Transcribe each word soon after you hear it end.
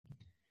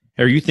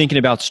Are you thinking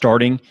about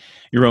starting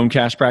your own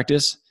cash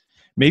practice?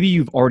 Maybe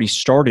you've already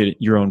started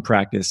your own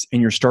practice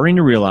and you're starting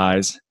to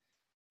realize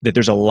that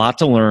there's a lot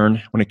to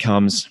learn when it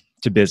comes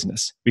to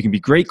business. We can be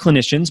great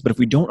clinicians, but if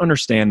we don't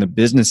understand the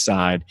business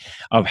side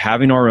of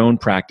having our own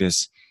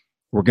practice,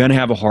 we're going to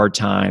have a hard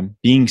time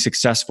being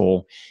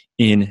successful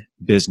in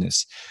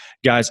business.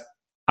 Guys,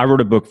 I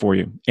wrote a book for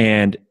you,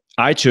 and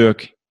I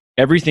took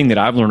everything that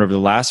I've learned over the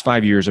last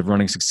 5 years of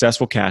running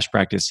successful cash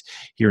practice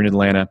here in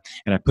Atlanta,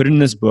 and I put it in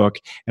this book,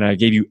 and I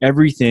gave you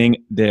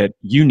everything that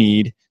you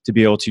need to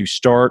be able to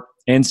start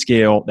and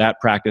scale that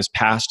practice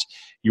past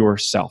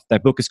yourself.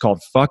 That book is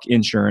called Fuck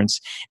Insurance,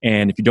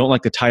 and if you don't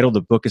like the title,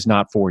 the book is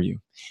not for you.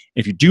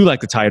 If you do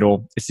like the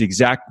title, it's the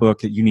exact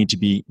book that you need to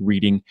be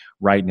reading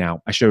right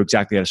now. I show you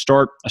exactly how to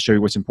start. I show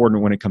you what's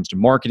important when it comes to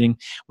marketing,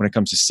 when it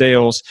comes to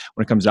sales,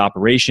 when it comes to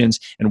operations,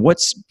 and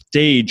what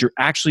stage you're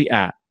actually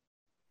at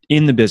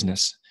in the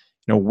business.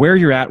 You know, where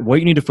you're at, what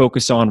you need to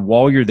focus on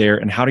while you're there,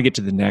 and how to get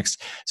to the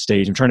next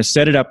stage. I'm trying to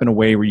set it up in a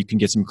way where you can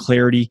get some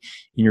clarity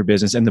in your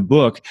business. And the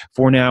book,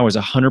 for now, is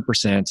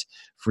 100%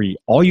 free.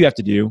 All you have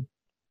to do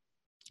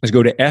is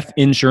go to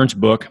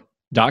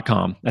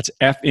finsurancebook.com. That's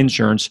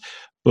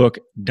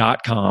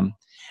finsurancebook.com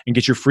and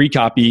get your free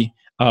copy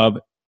of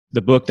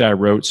the book that I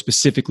wrote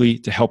specifically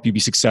to help you be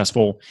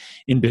successful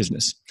in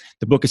business.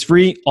 The book is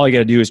free. All you got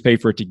to do is pay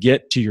for it to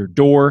get to your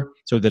door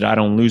so that I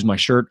don't lose my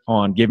shirt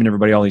on giving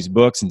everybody all these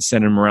books and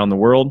sending them around the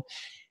world.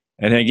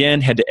 And then again,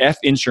 head to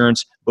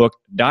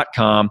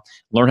finsurancebook.com.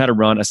 Learn how to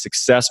run a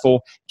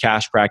successful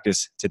cash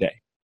practice today.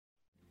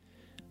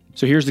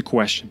 So here's the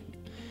question.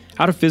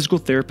 How do physical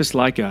therapists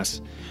like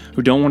us,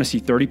 who don't want to see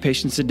 30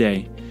 patients a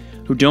day,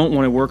 who don't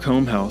want to work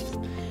home health,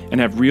 and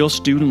have real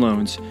student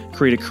loans,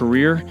 create a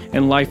career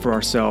and life for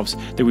ourselves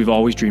that we've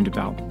always dreamed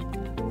about?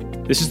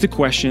 This is the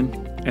question,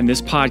 and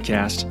this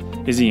podcast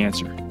is the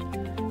answer.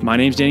 My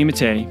name's Danny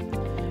Mattei,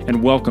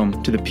 and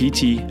welcome to the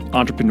PT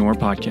Entrepreneur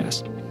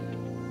Podcast.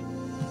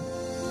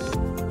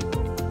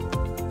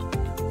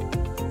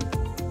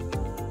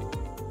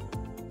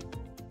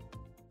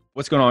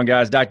 What's going on,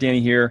 guys? Doc Danny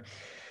here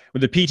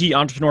with the PT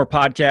Entrepreneur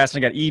Podcast. I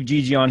got Eve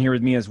Gigi on here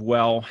with me as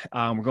well.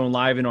 We're going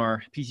live in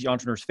our PT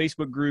Entrepreneurs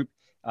Facebook group.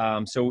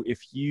 So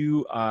if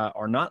you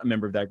are not a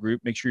member of that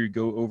group, make sure you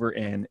go over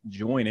and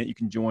join it. You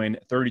can join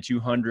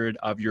 3,200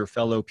 of your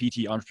fellow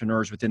PT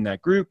entrepreneurs within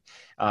that group.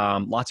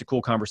 Lots of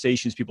cool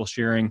conversations, people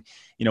sharing,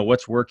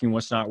 what's working,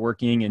 what's not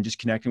working, and just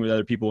connecting with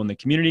other people in the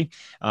community.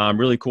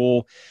 Really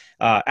cool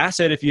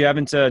asset. If you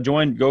haven't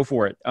joined, go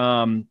for it.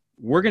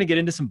 We're going to get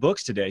into some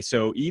books today.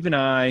 So Eve and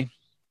I,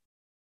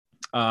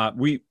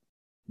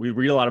 we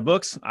read a lot of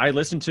books. I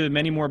listen to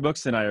many more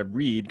books than I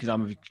read because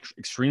I'm an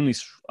extremely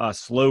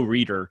slow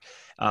reader.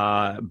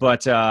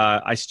 But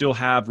I still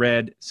have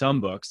read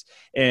some books.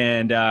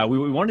 And what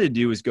we wanted to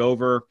do is go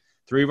over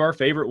three of our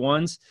favorite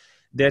ones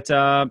that,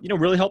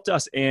 really helped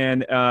us.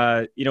 And,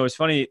 it's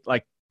funny,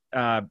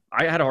 I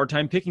had a hard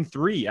time picking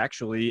three,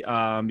 actually,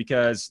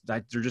 because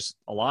there are just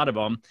a lot of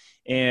them.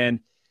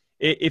 And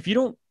if you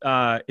don't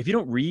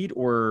read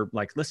or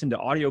listen to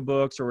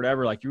audiobooks or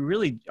whatever, you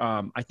really,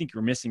 I think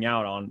you're missing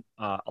out on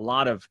a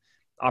lot of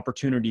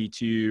opportunity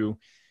to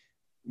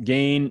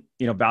gain,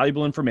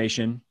 valuable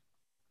information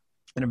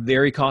in a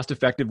very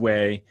cost-effective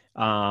way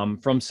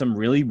from some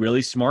really,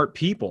 really smart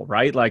people,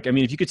 right?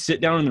 If you could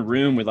sit down in the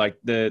room with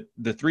the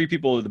three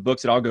people of the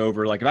books that I'll go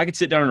over, if I could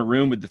sit down in a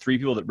room with the three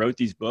people that wrote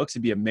these books,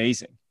 it'd be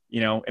amazing,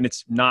 and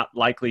it's not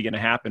likely going to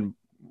happen.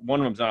 One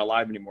of them's not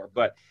alive anymore,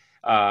 but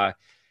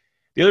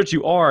the other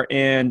two are,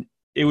 and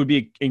it would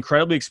be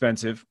incredibly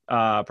expensive,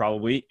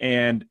 probably,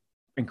 and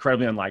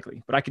incredibly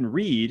unlikely. But I can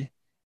read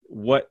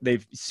what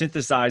they've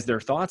synthesized their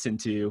thoughts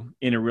into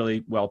in a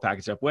really well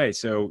packaged up way.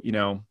 So,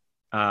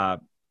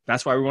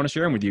 that's why we want to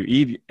share them with you.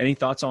 Eve, any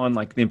thoughts on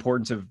the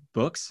importance of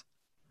books?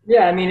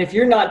 Yeah. If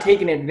you're not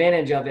taking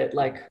advantage of it,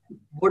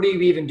 what are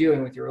you even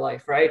doing with your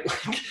life? Right.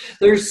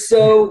 There's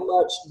so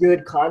much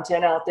good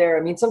content out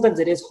there. Sometimes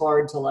it is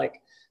hard to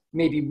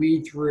maybe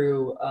read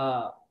through,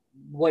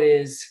 what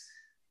is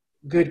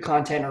good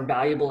content or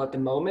valuable at the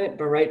moment,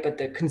 but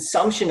the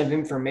consumption of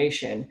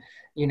information,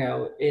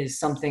 is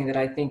something that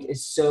I think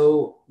is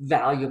so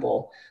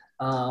valuable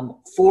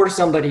for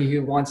somebody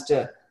who wants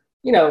to,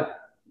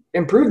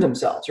 improve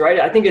themselves,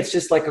 right? I think it's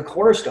just a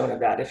cornerstone of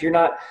that. If you're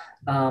not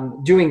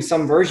doing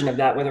some version of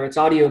that, whether it's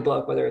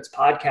audiobook, whether it's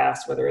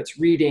podcast, whether it's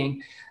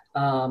reading,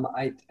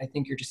 I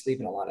think you're just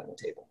leaving a lot on the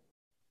table.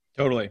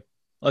 Totally.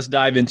 Let's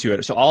dive into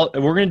it. So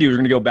we're going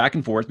to go back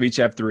and forth. We each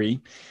have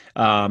three.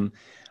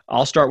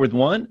 I'll start with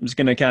one. I'm just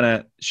going to kind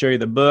of show you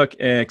the book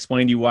and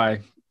explain to you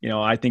why,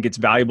 I think it's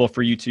valuable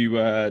for you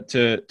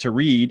to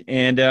read.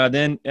 And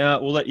then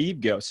we'll let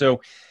Eve go. So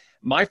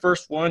my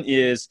first one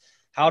is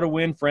How to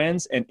Win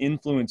Friends and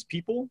Influence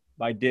People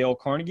by Dale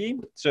Carnegie.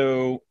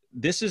 So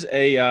this is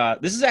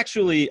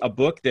actually a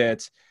book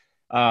that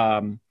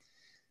I've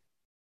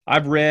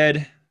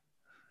read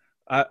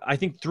I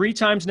think 3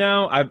 times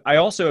now. I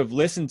also have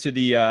listened to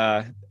the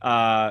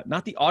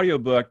not the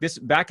audiobook. This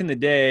back in the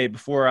day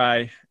before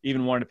I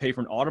even wanted to pay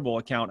for an Audible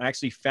account, I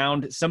actually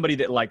found somebody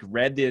that like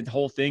read the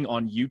whole thing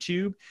on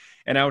YouTube,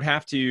 and I would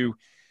have to.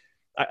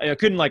 I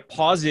couldn't like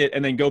pause it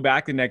and then go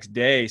back the next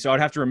day. So I'd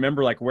have to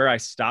remember like where I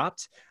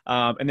stopped,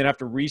 and then have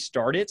to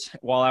restart it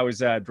while I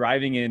was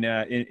driving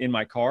in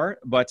my car.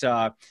 But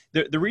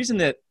the reason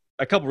that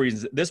a couple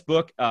reasons this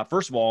book,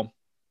 first of all,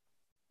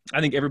 I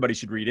think everybody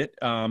should read it.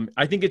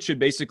 I think it should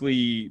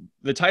basically,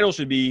 the title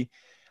should be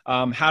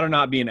How to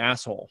Not Be an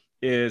Asshole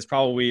is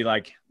probably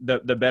like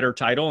the better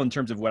title in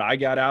terms of what I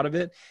got out of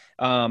it.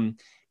 And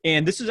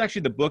this is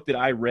actually the book that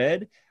I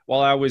read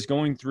while I was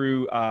going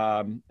through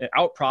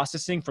out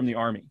processing from the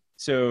Army.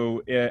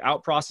 So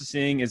out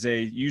processing is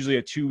usually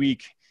a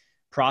 2-week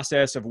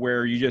process of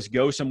where you just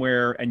go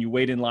somewhere and you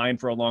wait in line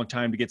for a long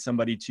time to get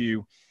somebody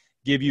to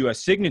give you a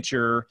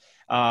signature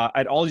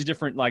at all these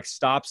different like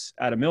stops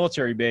at a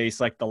military base,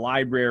 like the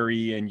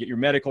library, and get your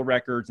medical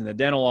records and the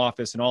dental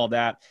office and all of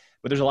that.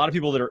 But there's a lot of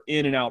people that are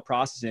in and out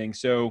processing.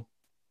 So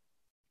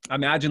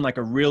imagine like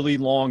a really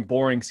long,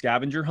 boring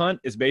scavenger hunt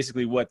is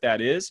basically what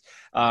that is.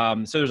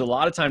 So there's a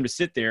lot of time to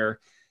sit there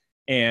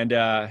and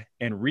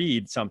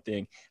read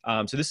something.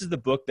 So this is the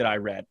book that I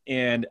read.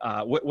 And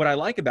what I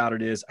like about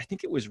it is I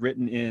think it was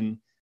written in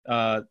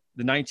the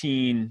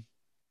 1920s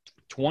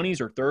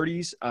or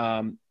 30s.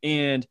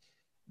 And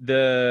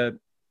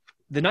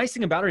the nice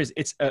thing about it is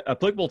it's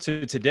applicable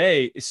to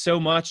today so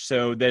much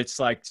so that it's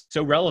like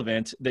so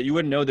relevant that you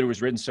wouldn't know that it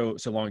was written so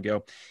long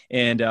ago.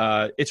 And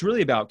it's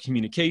really about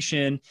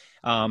communication.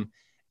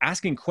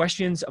 Asking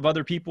questions of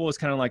other people is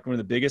kind of like one of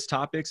the biggest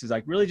topics, is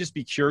like really just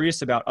be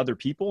curious about other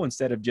people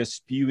instead of just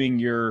spewing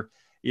your,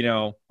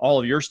 all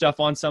of your stuff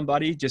on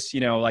somebody. Just,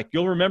 like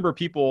you'll remember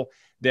people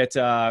that,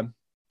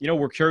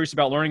 were curious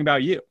about learning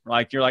about you.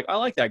 Like you're like, I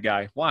like that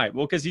guy. Why?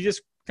 Well, because he's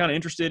just kind of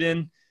interested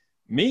in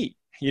me.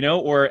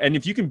 And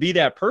if you can be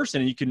that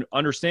person and you can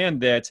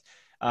understand that,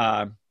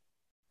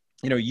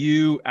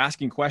 you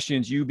asking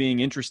questions, you being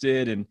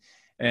interested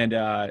and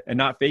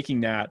not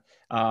faking that,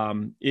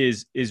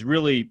 is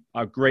really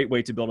a great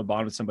way to build a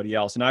bond with somebody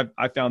else. And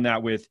I've found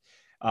that with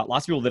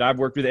lots of people that I've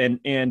worked with,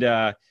 and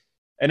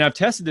I've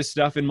tested this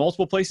stuff in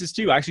multiple places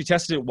too. I actually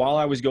tested it while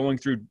I was going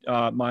through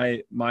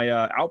my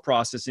out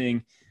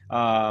processing,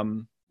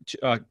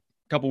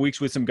 couple of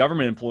weeks with some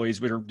government employees,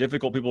 which are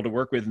difficult people to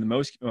work with in the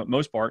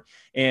most part.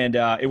 And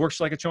it works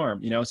like a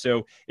charm,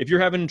 So if you're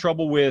having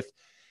trouble with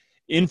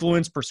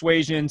influence,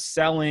 persuasion,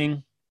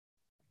 selling,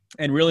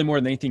 and really more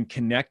than anything,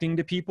 connecting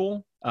to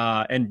people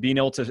and being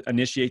able to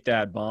initiate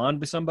that bond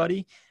with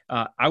somebody,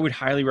 I would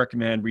highly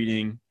recommend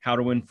reading How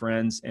to Win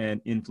Friends and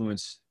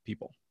Influence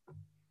People.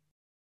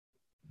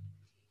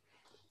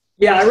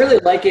 Yeah, I really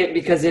like it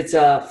because it's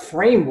a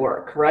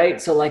framework, right?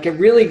 So like it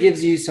really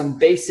gives you some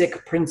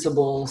basic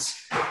principles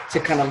to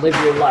kind of live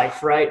your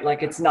life, right?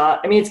 Like it's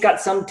got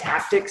some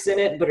tactics in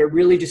it, but it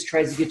really just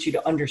tries to get you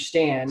to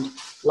understand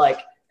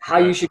like how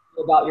you should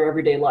go about your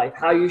everyday life,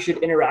 how you should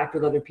interact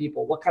with other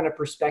people, what kind of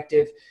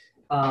perspective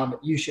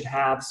you should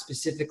have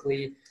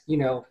specifically,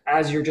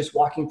 as you're just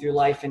walking through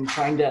life and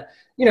trying to,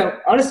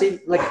 honestly,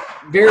 like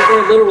very,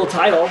 very literal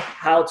title,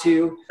 How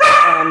to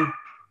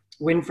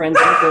Win Friends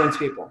and Influence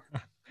People.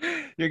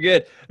 You're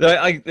good.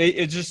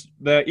 It's just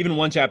even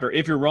one chapter.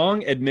 If you're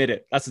wrong, admit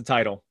it. That's the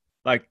title.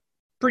 Like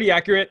pretty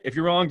accurate. If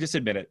you're wrong, just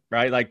admit it.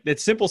 Right. Like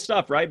it's simple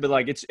stuff. Right. But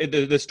like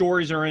the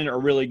stories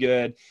are really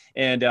good.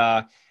 And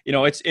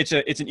it's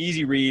an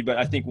easy read, but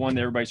I think one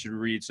that everybody should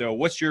read. So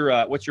what's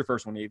your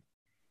first one, Eve?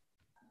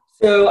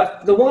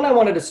 So the one I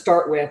wanted to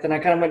start with, and I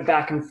kind of went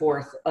back and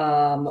forth,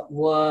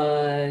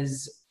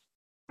 was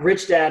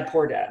Rich Dad,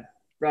 Poor Dad.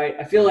 Right.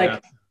 I feel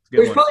like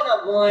there's probably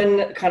not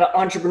one kind of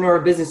entrepreneur or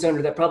business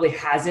owner that probably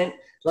hasn't.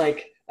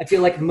 Like, I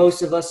feel like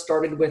most of us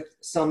started with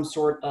some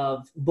sort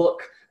of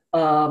book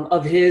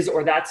of his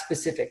or that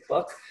specific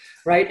book,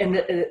 right? And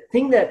the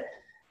thing that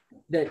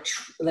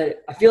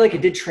I feel like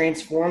it did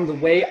transform the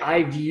way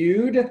I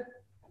viewed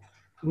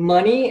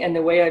money and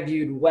the way I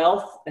viewed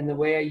wealth and the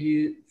way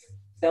I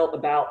felt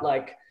about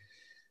like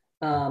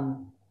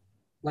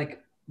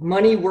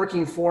money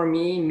working for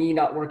me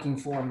not working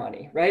for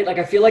money, right? Like,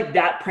 I feel like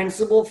that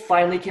principle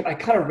finally came. I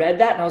kind of read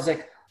that and I was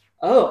like,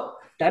 oh,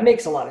 that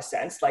makes a lot of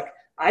sense. Like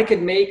I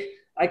could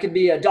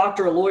be a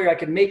doctor, a lawyer, I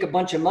could make a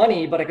bunch of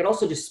money, but I could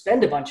also just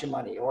spend a bunch of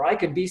money. Or I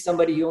could be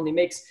somebody who only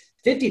makes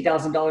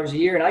 $50,000 a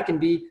year and I can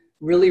be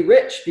really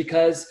rich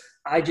because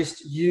I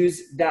just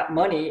use that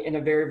money in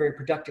a very, very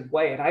productive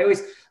way. And I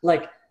always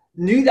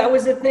knew that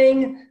was a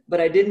thing,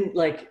 but I didn't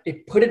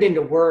put it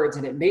into words,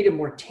 and it made it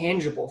more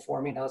tangible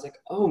for me. And I was like,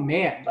 oh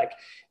man,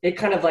 it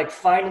kind of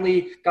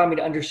finally got me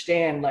to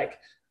understand,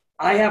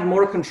 I have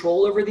more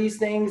control over these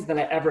things than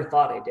I ever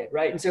thought I did.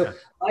 Right. And so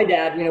my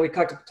dad, we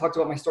talked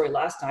about my story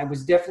last time,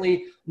 was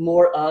definitely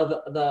more of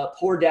the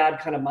poor dad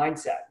kind of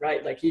mindset,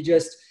 right? Like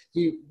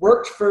he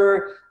worked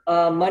for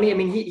money. I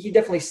mean, he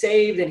definitely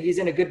saved and he's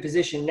in a good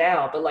position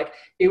now, but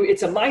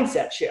it's a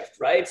mindset shift,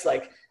 right?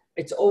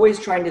 It's always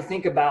trying to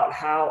think about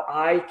how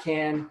I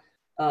can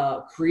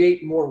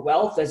create more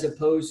wealth as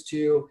opposed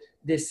to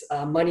this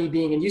money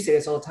being, and you say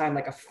this all the time,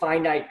 like a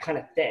finite kind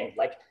of thing.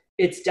 Like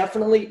it's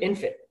definitely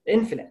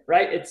infinite,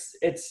 right?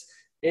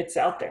 It's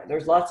out there.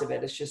 There's lots of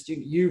it. It's just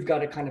you've got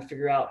to kind of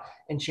figure out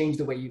and change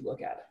the way you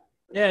look at it.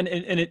 Yeah,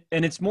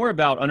 and it's more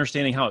about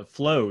understanding how it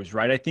flows,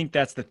 right? I think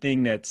that's the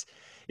thing is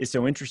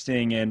so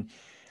interesting. And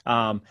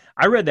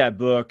I read that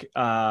book.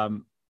 I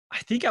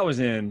think I was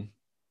either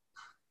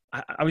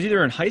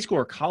in high school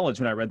or college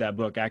when I read that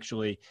book,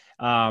 actually.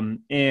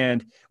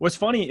 And what's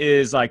funny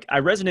is like I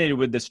resonated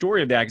with the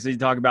story of that because they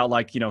talk about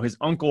like, his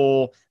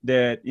uncle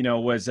that,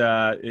 was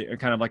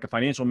kind of like a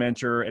financial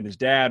mentor, and his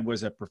dad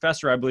was a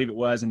professor, I believe it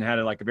was, and had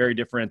like a very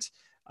different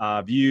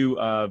view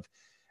of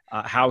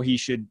how he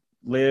should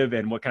live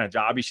and what kind of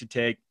job he should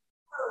take.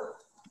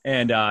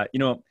 And,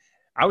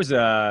 I was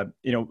a,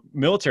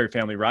 military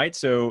family, right?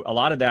 So a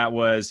lot of that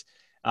was,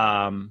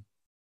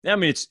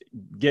 it's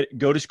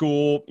go to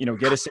school,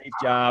 get a safe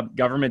job.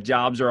 Government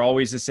jobs are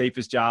always the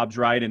safest jobs,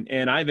 right?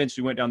 And I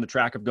eventually went down the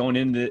track of going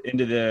into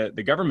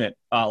the government.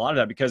 A lot of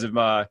that because of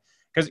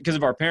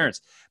our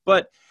parents.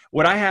 But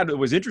what I had that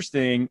was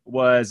interesting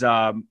was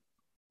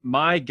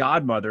my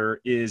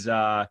godmother is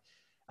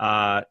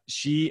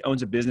she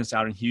owns a business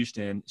out in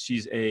Houston.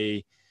 She's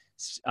a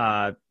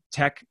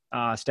tech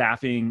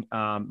staffing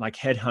like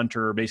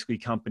headhunter basically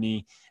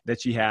company that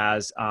she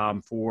has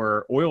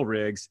for oil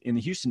rigs in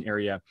the Houston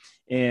area.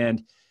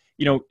 And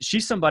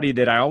she's somebody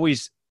that I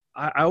always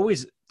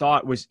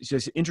thought was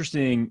just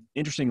interesting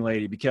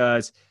lady,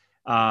 because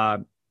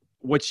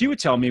what she would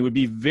tell me would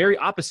be very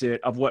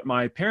opposite of what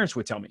my parents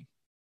would tell me.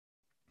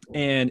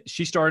 And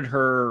she started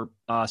her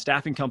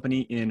staffing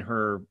company in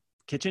her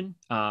kitchen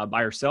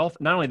by herself.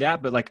 Not only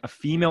that, but like a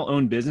female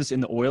owned business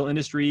in the oil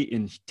industry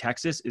in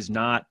Texas is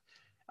not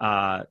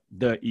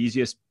the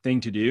easiest thing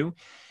to do.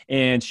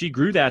 And she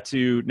grew that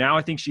to now,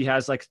 I think she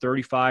has like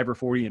 35 or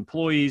 40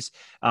 employees.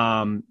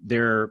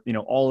 They're,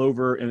 all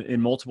over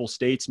in multiple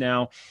states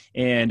now.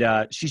 And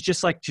she's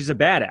just like, she's a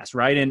badass.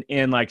 Right.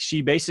 And like,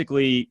 she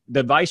basically,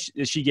 the advice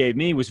that she gave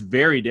me was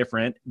very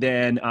different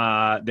than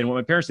what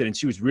my parents did. And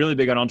she was really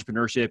big on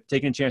entrepreneurship,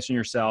 taking a chance on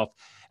yourself,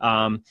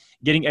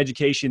 getting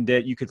education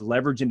that you could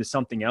leverage into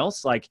something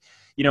else. Like,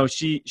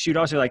 she would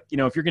also like,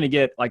 if you're going to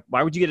get like,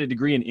 why would you get a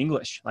degree in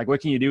English? Like, what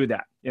can you do with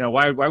that?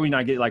 Why would you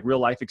not get like real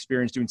life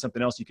experience doing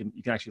something else you can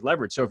actually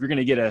leverage? So if you're going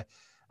to get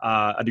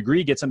a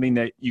degree, get something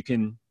that you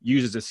can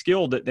use as a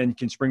skill that then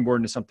can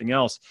springboard into something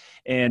else.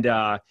 And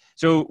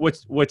so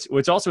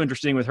what's also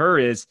interesting with her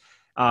is,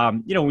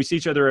 when we see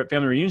each other at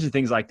family reunions and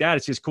things like that,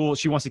 it's just cool.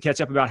 She wants to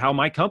catch up about how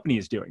my company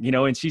is doing,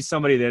 and she's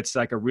somebody that's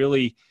like a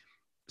really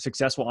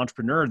successful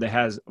entrepreneur that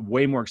has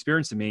way more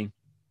experience than me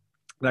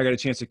that I got a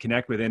chance to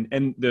connect with.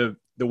 And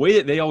the way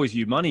that they always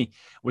viewed money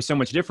was so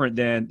much different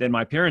than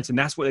my parents. And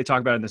that's what they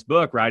talk about in this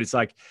book, right? It's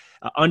like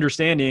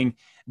understanding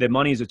that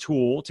money is a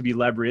tool to be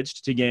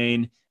leveraged to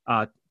gain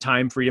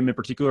time freedom, in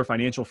particular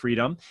financial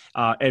freedom,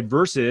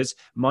 versus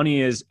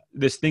money is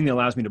this thing that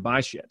allows me to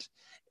buy shit,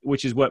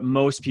 which is what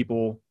most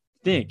people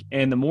think.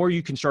 And the more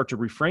you can start to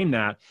reframe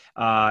that,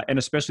 and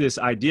especially this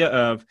idea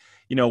of,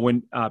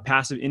 when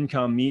passive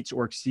income meets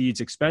or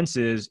exceeds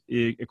expenses,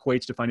 it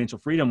equates to financial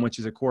freedom, which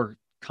is a core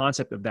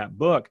concept of that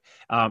book.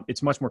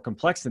 It's much more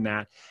complex than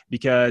that,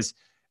 because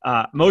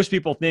most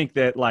people think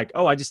that like,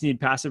 oh, I just need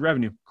passive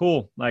revenue.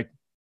 Cool. Like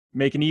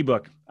make an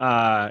ebook.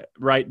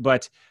 Right.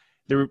 But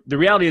the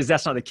reality is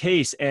that's not the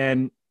case.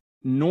 And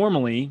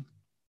normally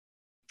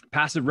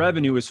passive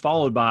revenue is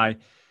followed by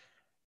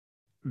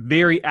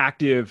very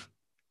active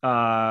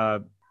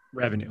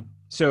revenue.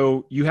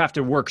 So you have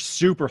to work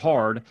super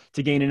hard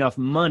to gain enough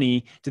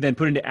money to then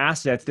put into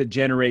assets that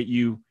generate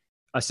you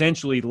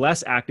essentially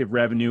less active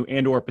revenue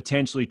and or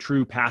potentially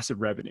true passive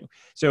revenue.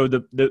 So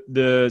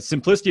the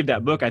simplicity of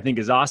that book, I think,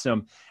 is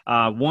awesome.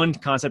 One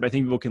concept I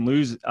think people can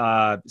lose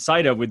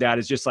sight of with that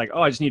is just like,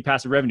 oh, I just need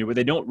passive revenue. What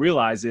they don't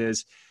realize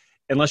is,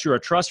 unless you're a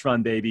trust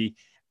fund baby,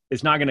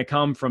 it's not going to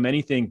come from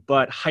anything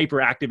but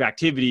hyperactive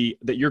activity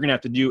that you're going to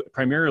have to do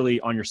primarily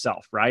on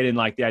yourself, right? And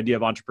like the idea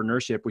of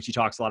entrepreneurship, which he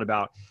talks a lot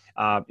about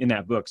in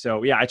that book.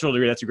 So yeah, I totally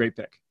agree. That's a great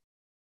pick.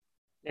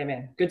 Yeah,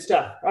 man. Good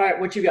stuff. All right.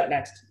 What you got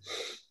next?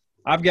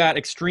 I've got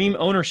Extreme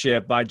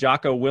Ownership by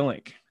Jocko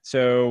Willink.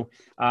 So,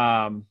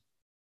 man,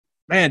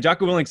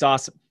 Jocko Willink's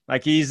awesome.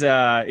 Like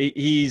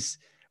he's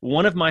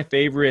one of my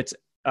favorite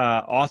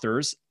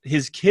authors.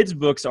 His kids'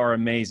 books are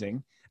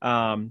amazing.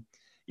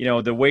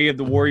 The Way of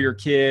the Warrior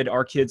Kid,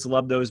 our kids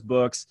love those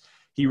books.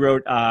 He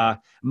wrote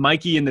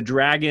Mikey and the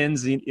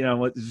Dragons. It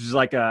was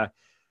like a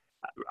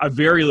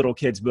very little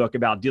kid's book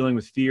about dealing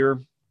with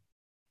fear.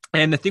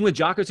 And the thing with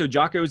Jocko, so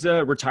Jocko's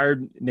a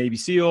retired Navy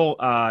SEAL.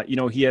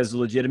 He has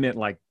legitimate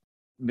like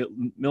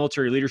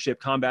military leadership,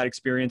 combat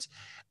experience.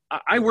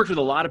 I worked with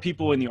a lot of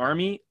people in the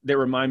Army that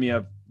remind me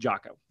of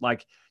Jocko,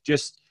 like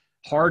just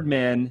hard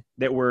men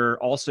that were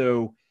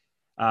also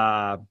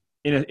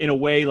in a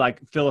way like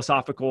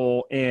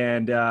philosophical,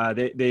 and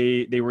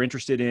they were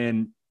interested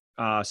in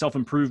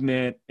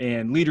self-improvement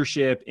and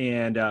leadership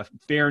and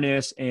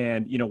fairness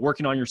and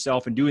working on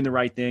yourself and doing the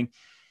right thing.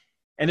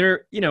 And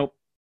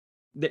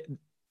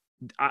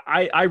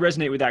I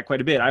resonate with that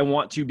quite a bit. I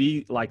want to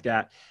be like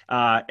that.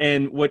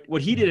 And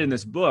what he did in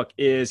this book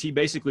is he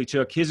basically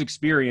took his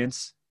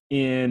experience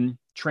in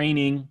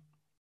training,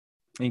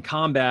 in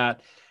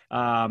combat,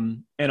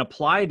 and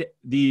applied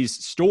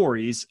these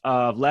stories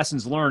of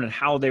lessons learned and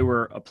how they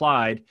were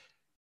applied,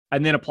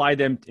 and then applied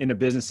them in a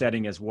business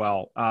setting as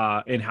well,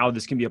 and how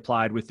this can be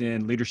applied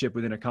within leadership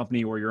within a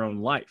company or your own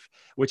life,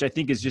 which I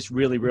think is just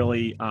really,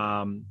 really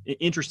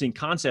interesting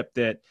concept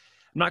that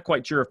I'm not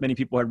quite sure if many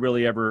people had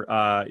really ever,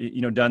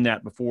 done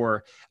that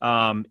before.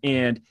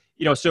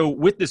 So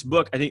with this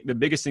book, I think the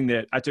biggest thing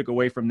that I took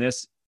away from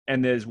this,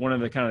 and is one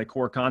of the kind of the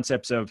core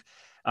concepts of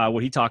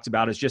what he talks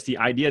about, is just the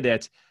idea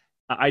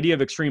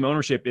of extreme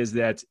ownership is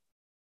that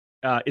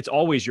it's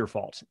always your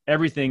fault.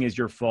 Everything is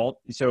your fault.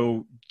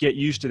 So get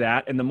used to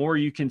that. And the more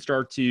you can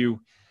start to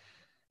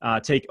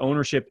take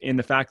ownership in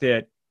the fact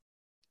that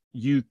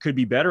you could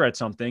be better at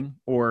something,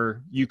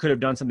 or you could have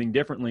done something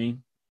differently,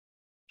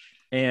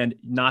 and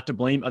not to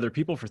blame other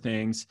people for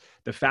things,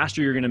 the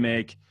faster you're going to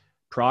make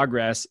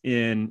progress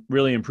in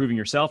really improving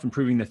yourself,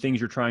 improving the things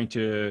you're trying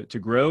to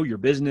grow, your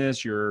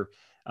business, your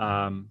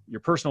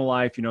personal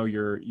life,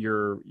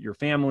 your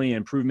family,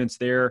 improvements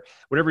there,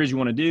 whatever it is you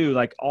want to do.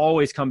 Like,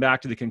 always come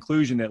back to the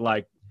conclusion that,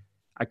 like,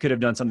 I could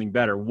have done something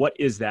better. What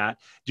is that?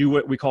 Do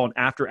what we call an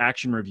after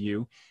action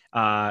review.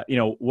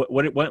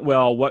 What went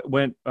well,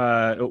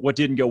 what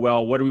didn't go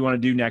well, what do we want to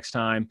do next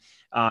time?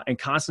 And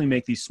constantly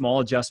make these small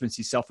adjustments,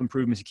 these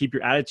self-improvements, to keep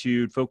your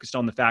attitude focused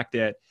on the fact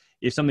that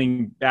if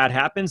something bad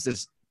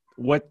happens,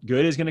 what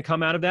good is going to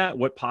come out of that?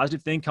 What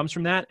positive thing comes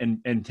from that?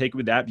 And take it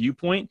with that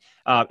viewpoint.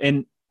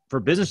 And for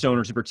business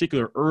owners in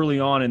particular, early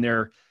on in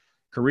their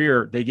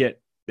career, they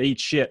eat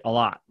shit a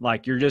lot.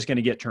 Like, you're just going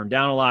to get turned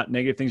down a lot.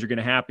 Negative things are going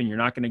to happen. You're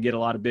not going to get a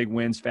lot of big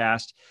wins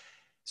fast.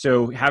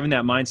 So having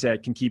that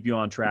mindset can keep you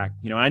on track.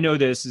 I know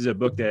this is a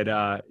book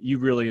that you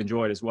really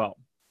enjoyed as well.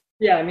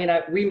 Yeah, I mean,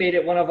 we made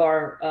it one of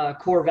our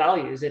core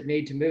values at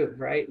Made to Move,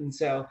 right? And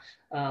so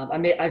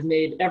I've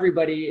made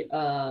everybody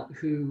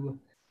who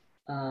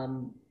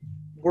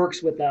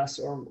works with us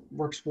or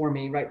works for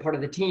me, right, part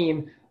of the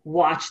team,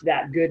 watch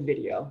that good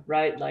video,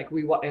 right? Like,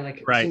 right.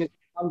 As soon as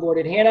we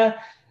onboarded Hannah,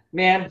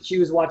 man, she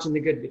was watching the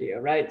good video,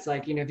 right? It's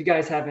like, if you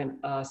guys haven't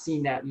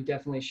seen that, you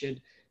definitely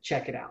should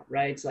check it out,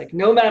 right? It's like,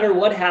 no matter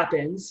what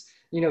happens,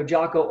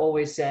 Jocko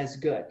always says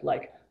good.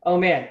 Like, oh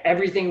man,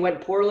 everything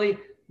went poorly,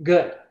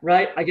 good,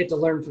 right? I get to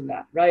learn from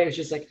that, right? It's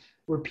just like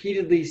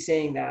repeatedly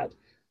saying that,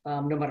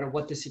 no matter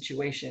what the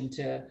situation,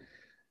 to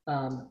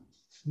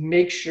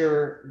make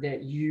sure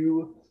that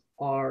you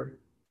are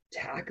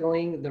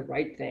tackling the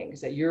right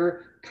things, that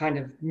you're kind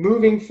of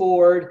moving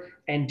forward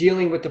and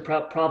dealing with the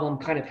problem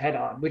kind of head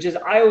on, which is,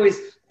 I always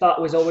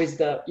thought was always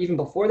even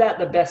before that,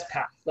 the best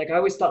path. Like, I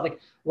always thought, like,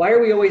 why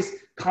are we always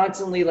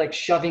constantly like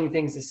shoving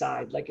things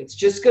aside? Like, it's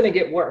just going to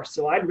get worse.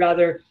 So I'd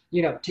rather,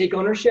 take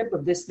ownership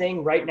of this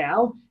thing right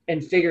now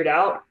and figure it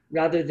out,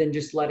 rather than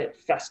just let it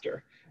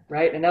fester.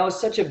 Right. And that was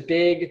such a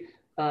big,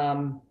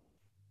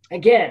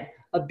 again,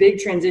 a big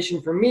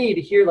transition for me to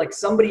hear like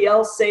somebody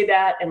else say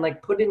that and like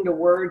put into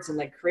words and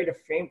like create a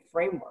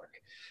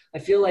framework. I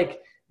feel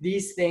like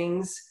these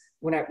things,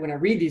 when I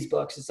read these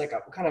books, it's like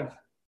I'm kind of,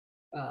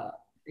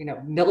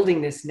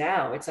 melding this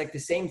now. It's like the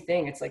same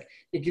thing. It's like,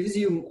 it gives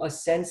you a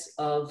sense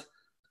of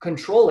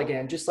control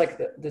again, just like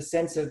the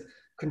sense of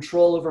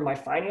control over my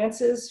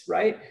finances,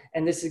 right?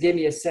 And this gave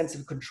me a sense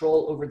of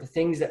control over the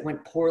things that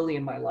went poorly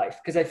in my life.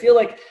 Because I feel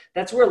like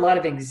that's where a lot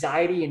of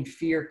anxiety and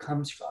fear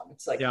comes from.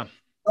 It's like,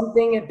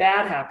 something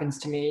bad happens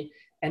to me,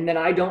 and then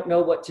I don't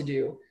know what to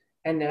do.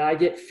 And then I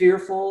get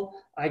fearful,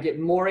 I get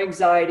more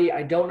anxiety,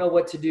 I don't know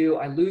what to do,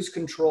 I lose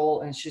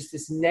control. And it's just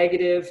this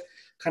negative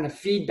kind of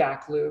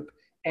feedback loop.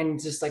 And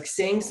just like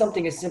saying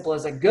something as simple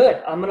as like,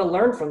 good, I'm going to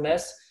learn from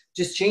this,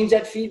 just change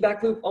that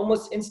feedback loop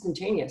almost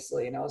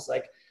instantaneously. And I was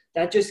like,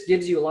 that just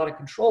gives you a lot of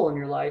control in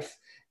your life.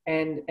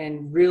 And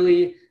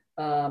really,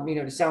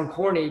 to sound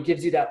corny,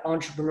 gives you that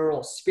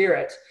entrepreneurial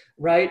spirit,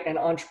 right? And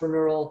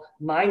entrepreneurial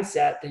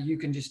mindset that you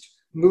can just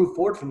move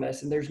forward from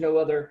this. And there's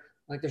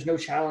no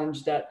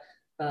challenge that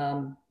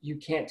you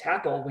can't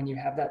tackle when you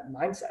have that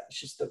mindset.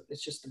 It's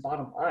just the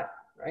bottom line,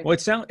 right? Well,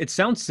 it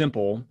sounds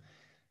simple,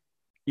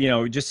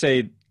 just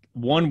say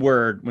one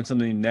word when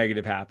something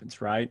negative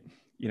happens, right?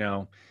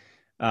 Your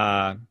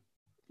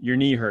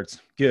knee hurts.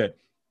 Good.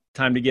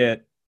 Time to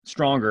get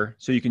stronger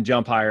so you can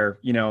jump higher,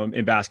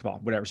 in basketball,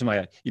 whatever, something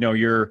like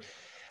that.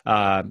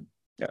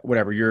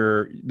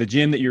 The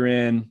gym that you're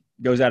in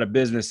goes out of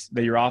business,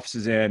 that your office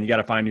is in, you got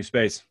to find new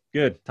space.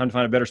 Good. Time to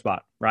find a better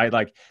spot, right?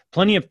 Like,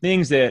 plenty of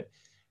things that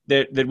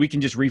we can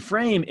just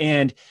reframe.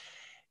 And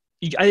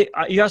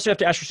you also have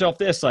to ask yourself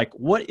this, like,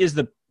 what is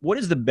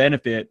the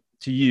benefit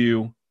to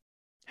you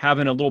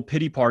having a little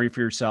pity party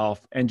for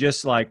yourself and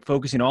just like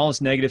focusing all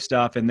this negative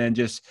stuff, and then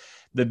just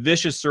the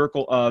vicious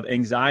circle of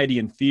anxiety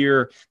and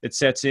fear that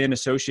sets in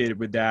associated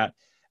with that?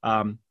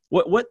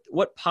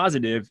 What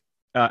positive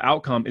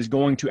outcome is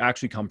going to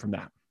actually come from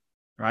that,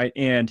 right?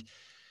 And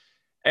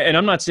And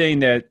I'm not saying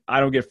that I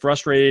don't get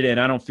frustrated and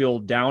I don't feel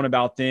down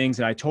about things,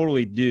 and I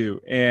totally do.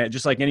 And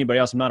just like anybody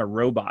else, I'm not a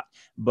robot,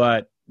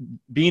 but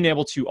being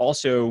able to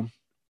also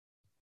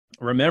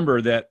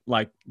remember that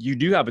like you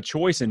do have a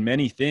choice in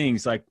many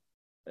things. Like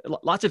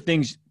lots of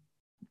things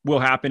will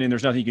happen and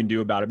there's nothing you can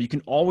do about it. But you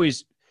can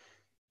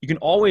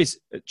always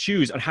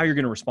choose on how you're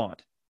going to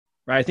respond.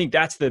 Right. I think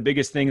that's the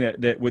biggest thing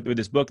that with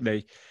this book,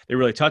 they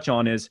really touch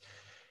on is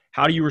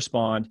how do you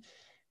respond?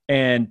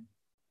 And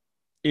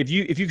if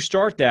you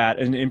start that,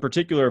 and in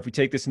particular, if we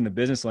take this in the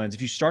business lens,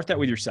 if you start that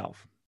with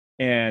yourself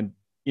and,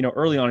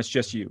 early on, it's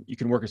just you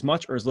can work as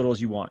much or as little as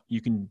you want.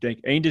 You can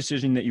make any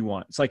decision that you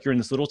want. It's like you're in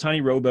this little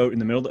tiny rowboat in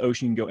the middle of the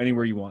ocean. You can go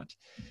anywhere you want.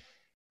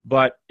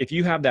 But if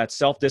you have that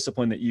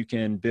self-discipline that you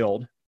can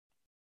build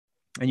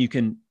and you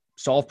can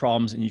solve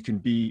problems and you can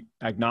be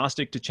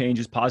agnostic to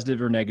changes,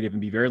 positive or negative,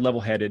 and be very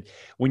level-headed,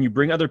 when you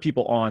bring other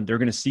people on, they're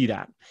going to see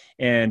that.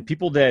 And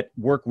people that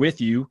work with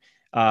you,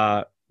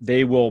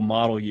 they will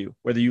model you,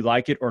 whether you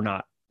like it or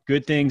not.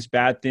 Good things,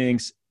 bad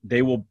things,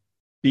 they will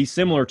be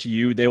similar to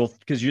you. They will,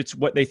 because it's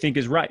what they think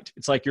is right.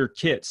 It's like your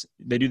kids,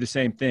 they do the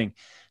same thing.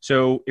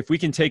 So if we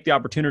can take the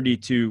opportunity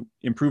to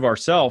improve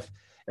ourselves,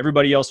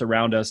 everybody else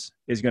around us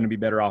is going to be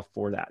better off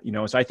for that.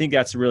 So I think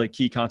that's a really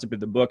key concept of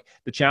the book.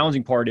 The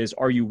challenging part is,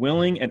 are you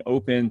willing and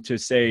open to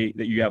say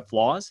that you have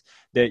flaws,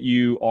 that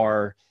you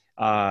are,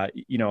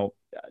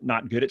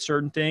 not good at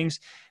certain things,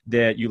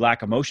 that you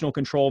lack emotional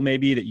control,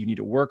 maybe that you need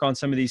to work on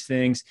some of these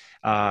things.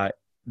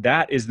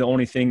 That is the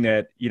only thing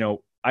that,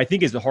 I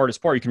think is the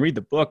hardest part. You can read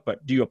the book,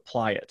 but do you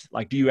apply it?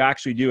 Like, do you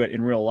actually do it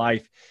in real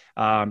life?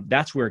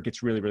 That's where it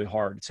gets really, really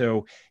hard.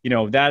 So,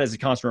 that is a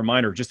constant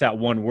reminder, just that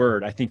one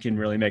word, I think can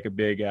really make a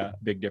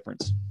big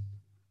difference.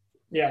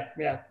 Yeah,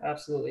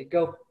 absolutely.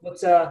 Go. What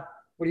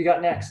do you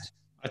got next?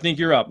 I think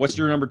you're up. What's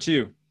your number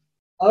 2?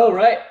 Oh,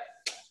 right.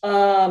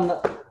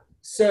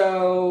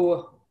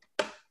 So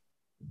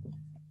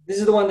this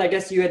is the one that I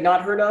guess you had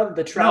not heard of,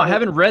 No, I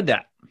haven't read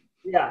that.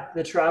 Yeah,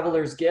 The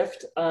Traveler's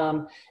Gift.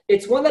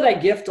 It's one that I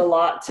gift a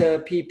lot to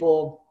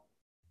people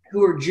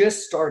who are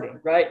just starting,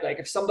 right? Like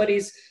if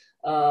somebody's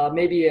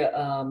maybe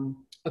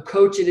a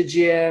coach at a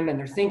gym and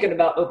they're thinking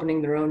about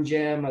opening their own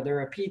gym, or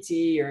they're a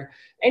PT, or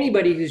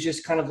anybody who's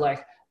just kind of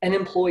like an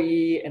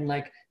employee and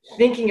like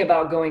thinking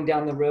about going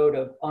down the road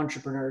of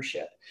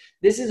entrepreneurship.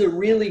 This is a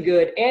really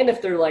good, and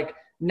if they're like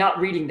not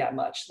reading that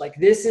much, like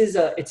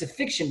it's a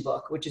fiction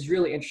book, which is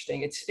really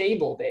interesting. It's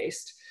fable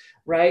based,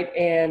 right?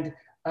 And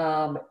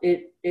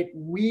it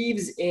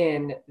weaves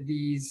in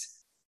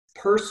these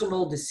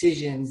personal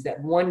decisions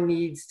that one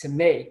needs to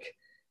make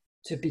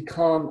to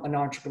become an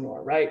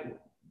entrepreneur, right?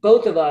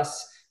 Both of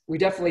us, we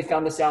definitely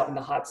found this out in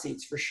the hot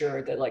seats for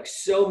sure, that like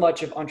so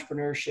much of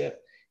entrepreneurship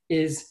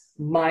is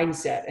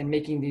mindset and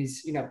making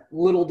these,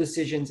 little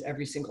decisions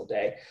every single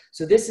day.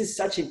 So this is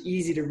such an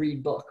easy to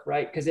read book,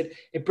 right? Because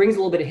it brings a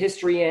little bit of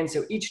history in.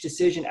 So each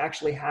decision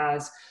actually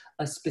has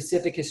a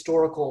specific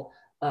historical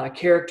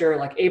character,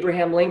 like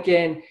Abraham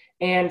Lincoln,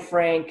 Anne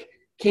Frank,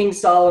 King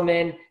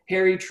Solomon,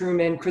 Harry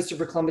Truman,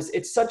 Christopher Columbus.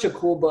 It's such a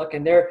cool book.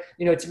 And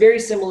it's very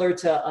similar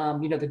to,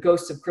 The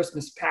Ghosts of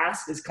Christmas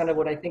Past is kind of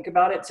what I think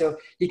about it. So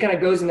he kind of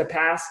goes in the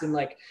past and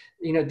like,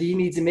 he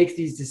needs to make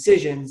these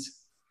decisions,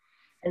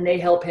 and they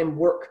help him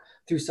work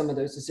through some of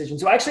those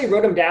decisions. So I actually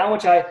wrote them down,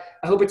 which I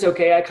hope it's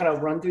okay. I kind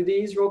of run through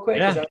these real quick.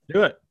 Yeah,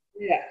 do it.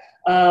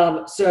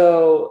 Yeah.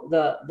 So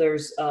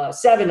there's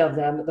 7 of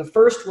them. The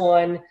first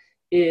one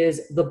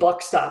is the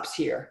buck stops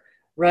here.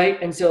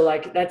 Right. And so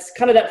like, that's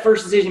kind of that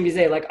first decision you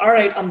say like, all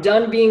right, I'm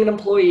done being an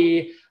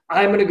employee.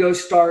 I'm going to go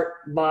start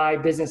my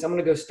business. I'm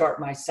going to go start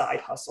my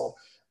side hustle.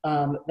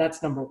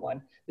 That's number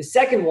 1. The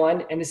second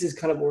one, and this is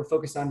kind of what we're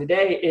focused on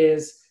today,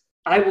 is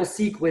I will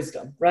seek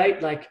wisdom,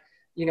 right? Like,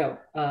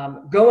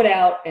 going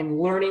out and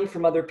learning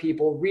from other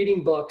people,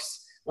 reading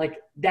books, like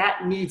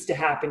that needs to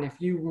happen if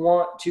you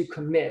want to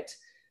commit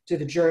to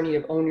the journey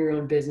of owning your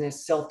own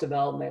business,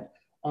 self-development,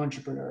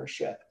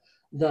 entrepreneurship.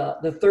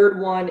 The third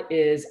one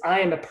is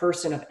I am a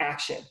person of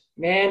action.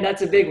 Man,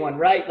 that's a big one,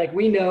 right? Like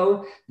we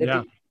know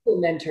that the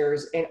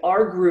mentors in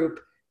our group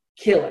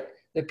kill it.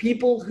 The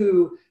people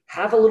who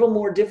have a little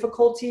more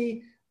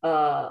difficulty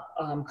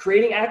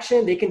creating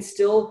action, they can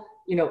still,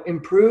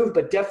 improve,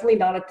 but definitely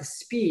not at the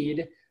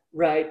speed,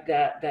 right,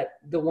 that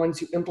the ones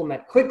who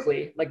implement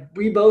quickly. Like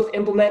we both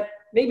implement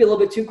maybe a little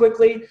bit too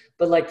quickly,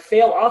 but like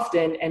fail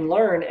often and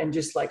learn and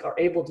just like are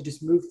able to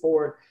just move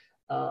forward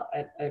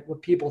at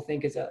what people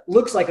think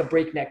looks like a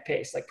breakneck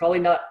pace, like probably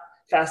not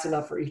fast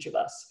enough for each of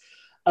us.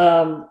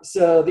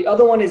 So the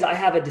other one is I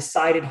have a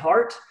decided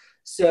heart.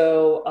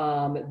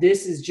 So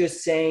this is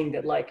just saying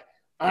that like,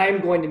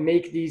 I'm going to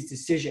make these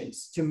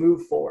decisions to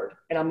move forward,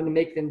 and I'm going to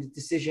make them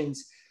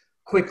decisions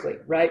quickly,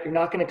 right? You're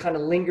not going to kind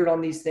of linger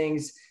on these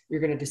things.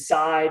 You're going to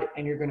decide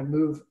and you're going to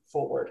move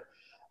forward.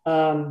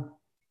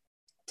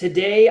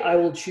 Today, I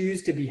will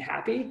choose to be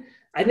happy.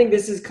 I think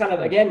this is kind of,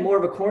 again, more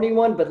of a corny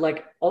one, but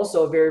like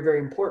also a very, very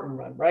important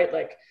one, right?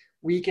 Like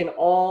we can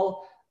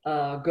all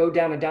go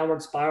down a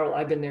downward spiral.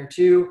 I've been there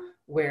too,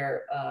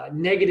 where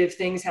negative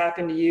things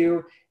happen to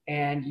you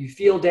and you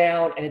feel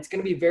down, and it's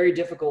going to be very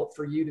difficult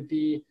for you to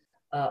be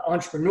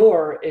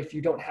entrepreneur if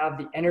you don't have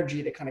the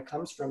energy that kind of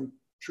comes from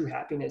true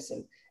happiness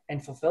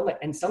and fulfillment.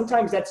 And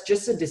sometimes that's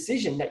just a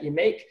decision that you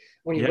make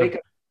when you wake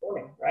up in the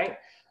morning, right?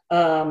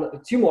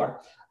 Two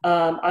more.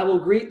 I will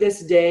greet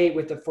this day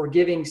with a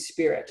forgiving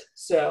spirit.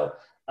 So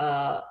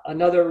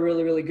another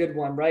really, really good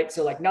one, right?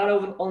 So like not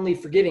only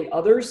forgiving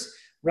others,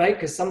 right?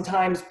 Because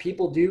sometimes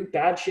people do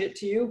bad shit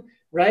to you,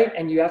 right?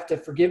 And you have to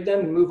forgive them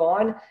and move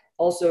on.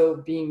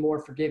 Also being more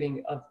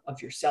forgiving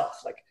of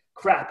yourself. Like,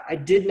 crap, I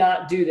did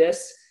not do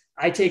this.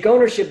 I take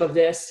ownership of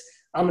this.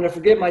 I'm going to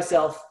forgive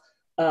myself,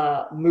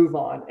 move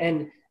on.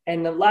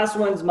 And the last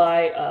one's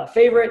my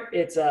favorite.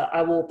 It's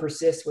I will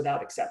persist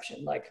without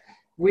exception. Like,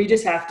 we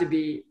just have to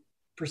be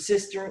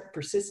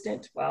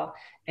persistent, wow,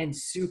 and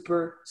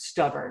super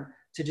stubborn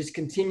to just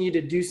continue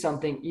to do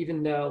something,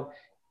 even though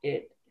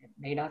it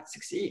may not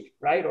succeed,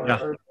 right? Or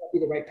not be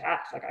the right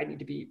path. Like, I need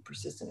to be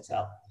persistent as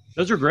hell.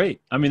 Those are great.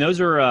 I mean, those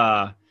are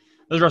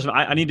awesome.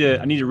 I need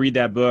to read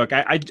that book.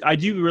 I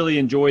do really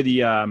enjoy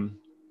the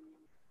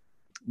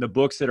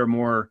books that are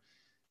more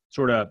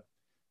sort of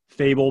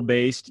fable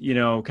based, you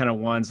know, kind of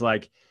ones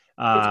like,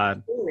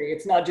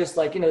 it's not just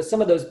like, you know,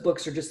 some of those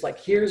books are just like,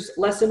 here's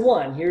lesson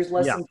one, here's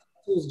lesson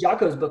two.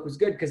 Jocko's book was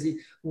good because he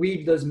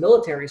weaved those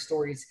military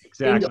stories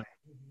into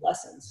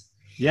lessons.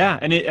 Yeah.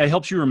 And it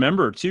helps you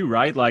remember too,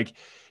 right? Like,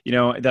 you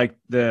know, like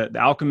the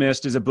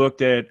Alchemist is a book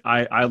that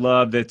I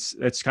love.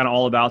 That's kind of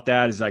all about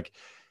that. Is like,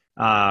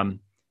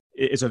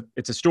 it's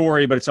a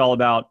story, but it's all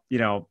about, you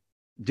know,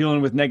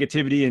 dealing with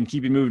negativity and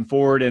keeping moving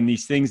forward. And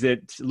these things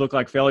that look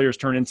like failures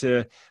turn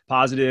into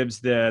positives.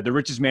 The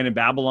Richest Man in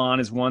Babylon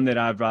is one that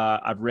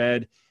I've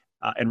read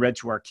and read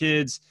to our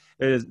kids.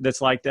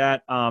 That's like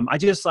that. I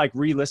just like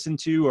re-listened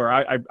to, or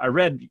I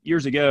read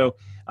years ago,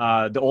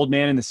 The Old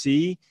Man and the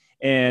Sea.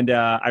 And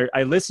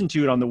I listened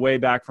to it on the way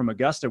back from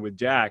Augusta with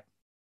Jack.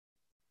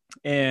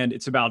 And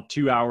it's about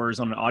 2 hours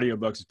on an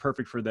audiobook. It's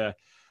perfect for the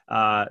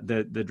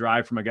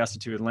drive from Augusta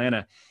to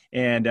Atlanta.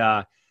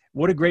 And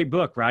what a great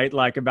book, right?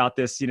 Like about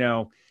this, you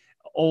know,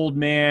 old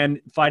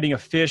man fighting a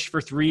fish for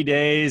 3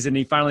 days, and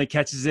he finally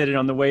catches it. And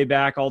on the way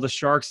back, all the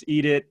sharks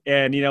eat it.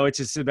 And, you know, it's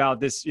just about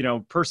this, you know,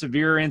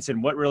 perseverance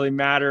and what really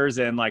matters.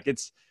 And like,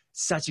 it's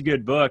such a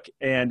good book.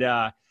 And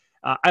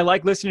I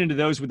like listening to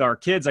those with our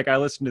kids. Like I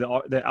listened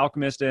to the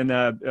Alchemist and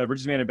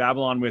Richest Man in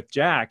Babylon with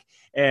Jack,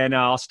 and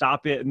I'll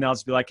stop it and I'll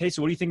just be like, hey,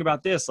 so what do you think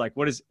about this? Like,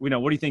 what do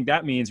you think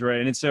that means?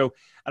 Right. And so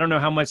I don't know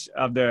how much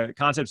of the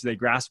concepts they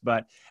grasp,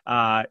 but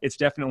it's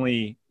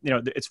definitely, you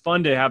know, it's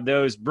fun to have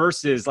those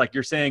versus like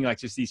you're saying, like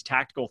just these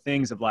tactical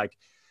things of like,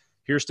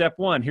 here's step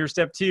one, here's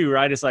step two,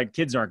 right? It's like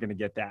kids aren't going to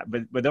get that,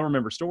 but they'll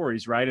remember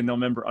stories, right? And they'll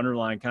remember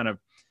underlying kind of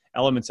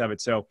elements of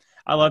it. So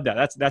I love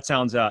that. That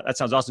sounds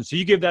awesome. So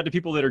you give that to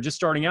people that are just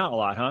starting out a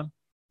lot, huh?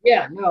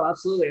 Yeah, no,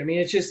 absolutely. I mean,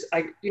 it's just,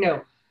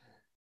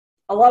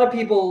 a lot of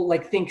people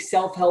like think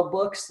self-help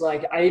books,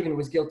 like I even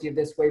was guilty of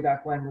this way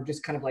back when, were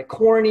just kind of like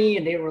corny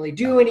and they didn't really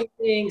do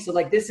anything. So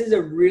like, this is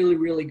a really,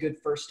 really good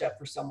first step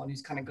for someone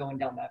who's kind of going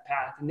down that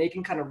path, and they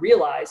can kind of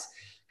realize,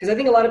 because I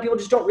think a lot of people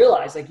just don't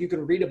realize, like, you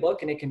can read a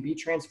book and it can be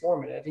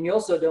transformative. And you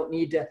also don't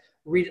need to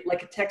read it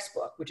like a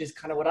textbook, which is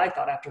kind of what I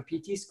thought after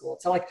PT school.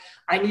 It's not like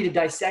I need to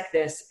dissect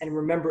this and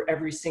remember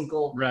every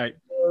single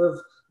nerve,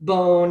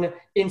 bone,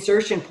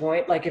 insertion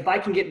point. Like if I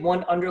can get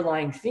one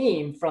underlying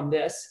theme from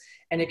this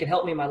and it can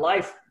help me in my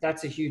life,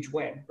 that's a huge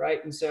win.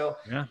 Right. And so,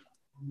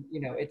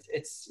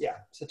 it's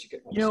such a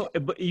good one. You know,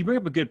 but you bring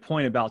up a good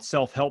point about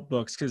self-help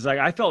books. Cause like,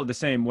 I felt the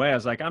same way. I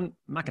was like, I'm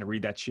not going to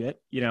read that shit.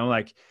 You know,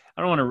 like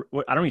I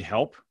don't need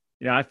help.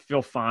 You know, I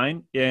feel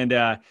fine. And,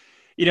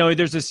 you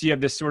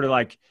have this sort of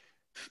like,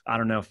 I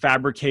don't know,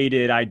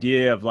 fabricated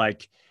idea of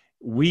like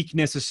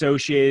weakness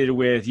associated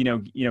with,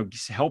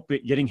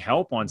 getting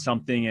help on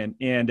something.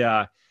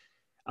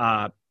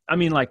 I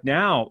mean, like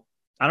now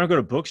I don't go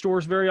to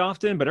bookstores very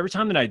often, but every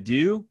time that I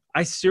do,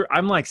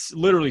 I'm like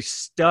literally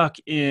stuck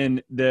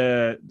in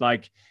the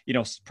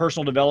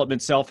personal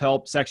development,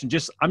 self-help section.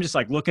 I'm just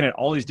like looking at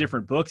all these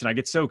different books, and I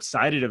get so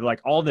excited of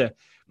like all the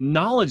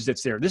knowledge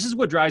that's there. This is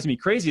what drives me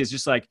crazy, is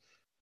just like,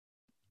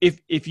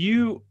 if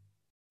you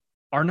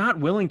are not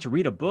willing to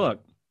read a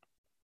book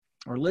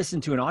or listen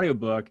to an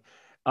audiobook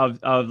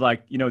of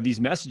like, these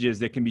messages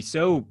that can be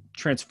so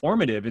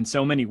transformative in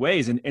so many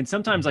ways. And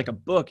sometimes like a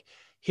book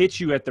hits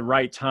you at the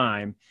right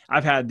time.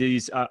 I've had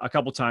these a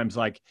couple times,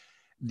 like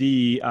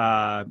the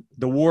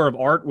War of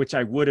Art, which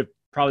I would have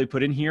probably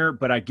put in here,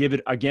 but I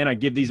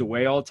give these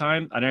away all the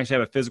time. I don't actually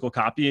have a physical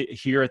copy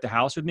here at the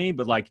house with me,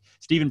 but like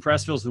Stephen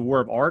Pressfield's The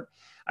War of Art,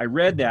 I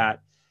read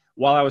that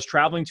while I was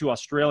traveling to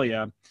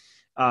Australia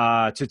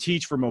to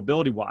teach for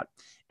Mobility Watt.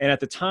 And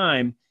at the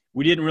time,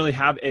 we didn't really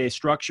have a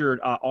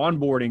structured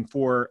onboarding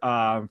for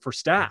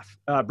staff,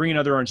 bringing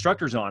other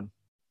instructors on.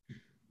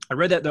 I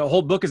read that the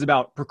whole book is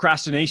about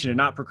procrastination and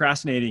not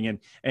procrastinating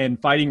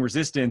and fighting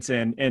resistance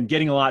and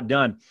getting a lot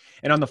done.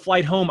 And on the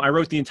flight home, I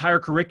wrote the entire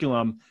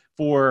curriculum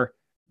for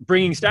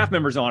bringing staff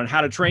members on and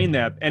how to train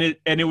them. And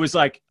it was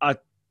like a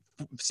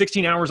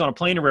 16 hours on a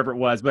plane or wherever it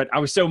was, but I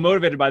was so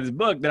motivated by this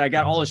book that I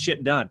got all this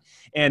shit done.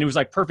 And it was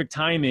like perfect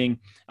timing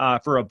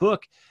for a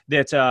book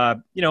that,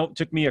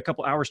 took me a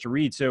couple hours to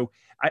read. So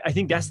I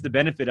think that's the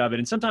benefit of it.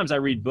 And sometimes I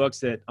read books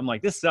that I'm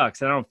like, this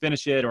sucks, and I don't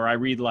finish it. Or I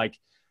read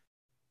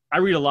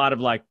a lot of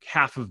like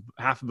half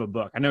of a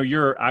book. I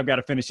know I've got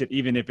to finish it,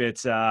 even if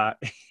it's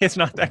it's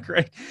not that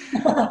great.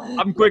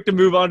 I'm quick to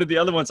move on to the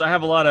other ones. I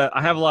have a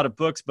lot of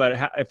books,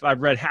 but if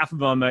I've read half of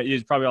them,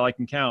 is probably all I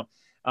can count.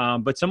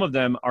 But some of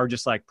them are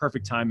just like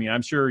perfect timing.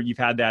 I'm sure you've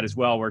had that as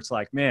well, where it's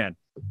like, man,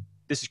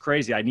 this is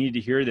crazy. I needed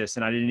to hear this,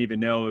 and I didn't even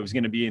know it was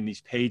going to be in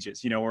these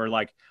pages, or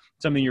like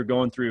something you're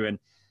going through, and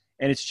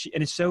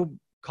it's so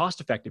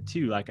cost effective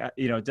too. Like,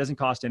 it doesn't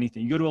cost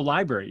anything. You go to a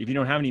library if you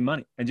don't have any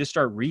money, and just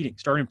start reading,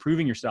 start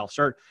improving yourself,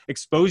 start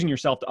exposing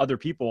yourself to other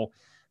people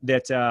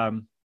that,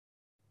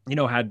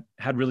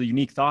 had really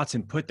unique thoughts,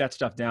 and put that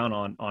stuff down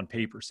on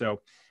paper. So,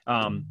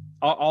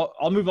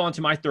 I'll move on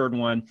to my third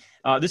one.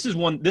 This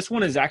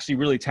one is actually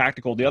really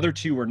tactical. The other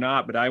two were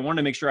not, but I want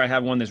to make sure I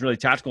have one that's really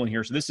tactical in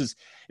here. So it's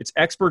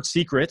Expert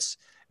Secrets.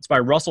 It's by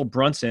Russell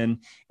Brunson.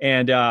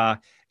 And,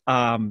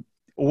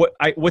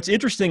 what's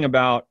interesting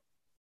about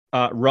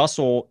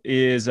Russell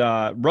is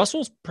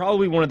Russell's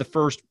probably one of the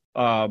first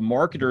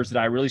marketers that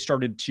I really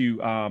started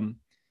to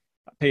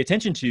pay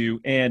attention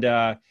to. And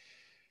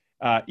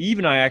Eve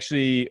and I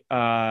actually,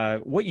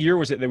 what year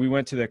was it that we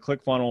went to the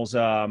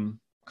ClickFunnels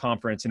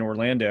conference in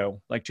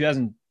Orlando? Like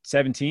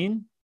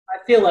 2017? I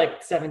feel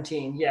like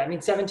 17. Yeah, I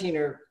mean 17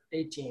 or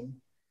 18.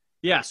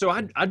 Yeah, so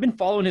I'd been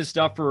following his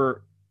stuff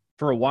for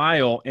a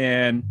while,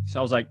 and so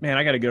I was like, man,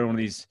 I got to go to one of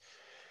these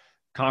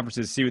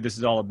conferences, see what this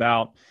is all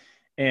about.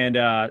 And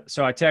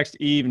so I texted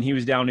Eve, and he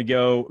was down to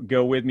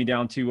go with me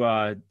down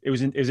to it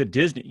was at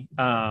Disney,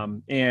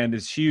 and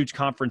this huge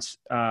conference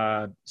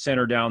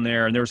center down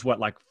there, and there was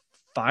like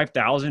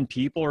 5,000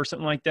 people or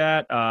something like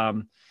that.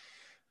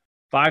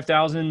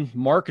 5,000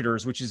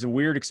 marketers, which is a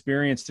weird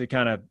experience to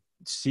kind of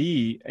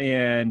see.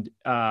 And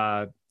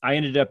I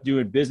ended up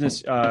doing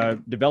business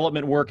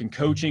development work and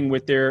coaching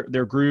with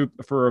their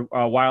group for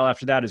a while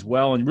after that as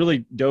well, and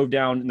really dove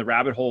down in the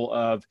rabbit hole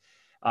of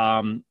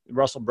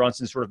Russell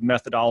Brunson's sort of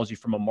methodology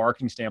from a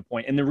marketing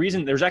standpoint. And the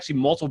reason, there's actually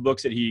multiple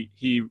books that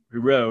he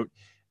wrote,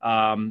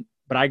 but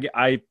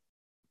I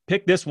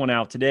picked this one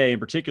out today in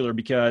particular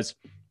because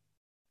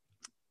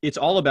it's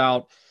all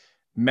about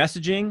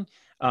messaging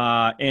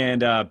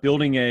and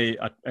building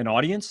an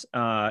audience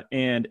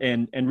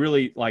and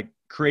really like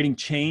creating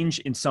change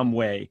in some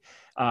way.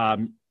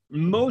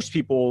 Most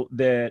people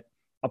that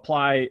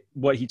apply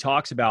what he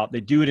talks about, they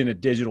do it in a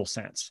digital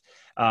sense.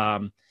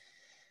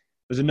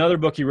 There's another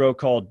book he wrote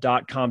called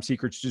 .com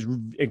Secrets, which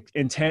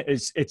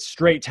is it's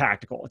straight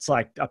tactical. It's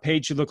like a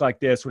page should look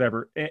like this,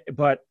 whatever.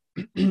 But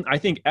I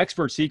think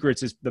Expert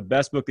Secrets is the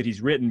best book that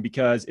he's written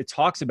because it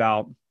talks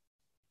about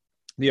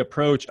the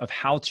approach of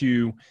how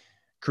to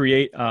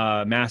create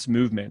a mass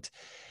movement.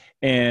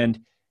 And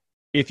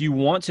if you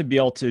want to be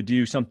able to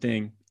do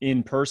something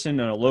in person,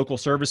 in a local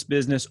service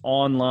business,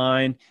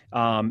 online,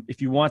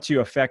 if you want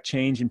to affect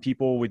change in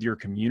people with your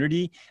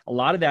community, a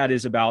lot of that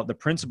is about the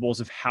principles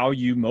of how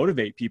you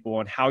motivate people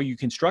and how you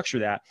can structure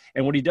that.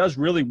 And what he does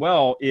really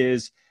well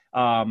is,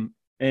 and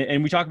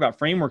we talk about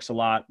frameworks a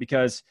lot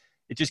because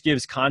it just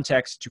gives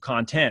context to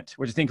content,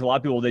 which I think a lot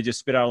of people, they just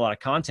spit out a lot of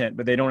content,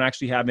 but they don't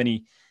actually have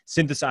any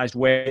synthesized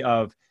way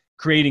of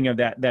creating of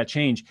that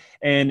change.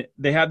 And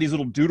they have these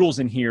little doodles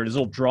in here, these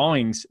little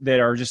drawings that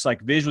are just like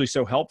visually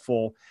so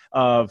helpful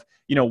of,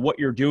 what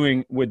you're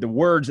doing with the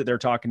words that they're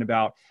talking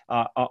about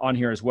on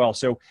here as well.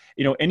 So,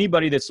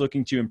 anybody that's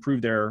looking to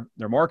improve their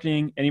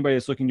marketing, anybody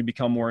that's looking to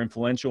become more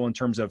influential in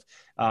terms of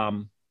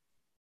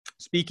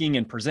speaking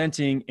and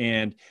presenting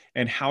and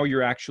how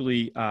you're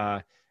actually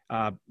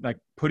like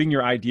putting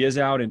your ideas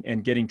out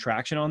and getting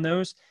traction on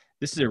those,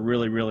 this is a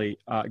really, really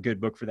good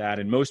book for that.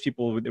 And most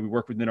people that we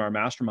work with in our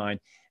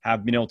mastermind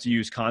have been able to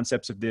use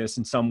concepts of this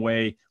in some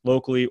way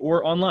locally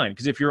or online.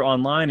 Because if you're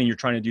online and you're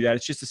trying to do that,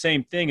 it's just the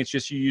same thing. It's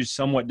just you use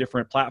somewhat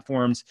different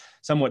platforms,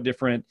 somewhat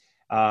different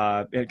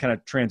kind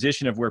of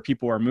transition of where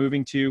people are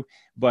moving to.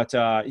 But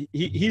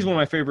he's one of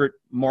my favorite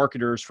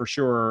marketers for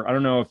sure. I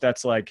don't know if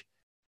that's like,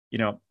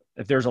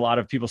 if there's a lot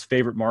of people's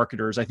favorite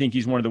marketers. I think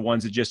he's one of the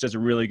ones that just does a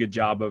really good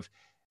job of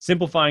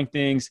simplifying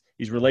things.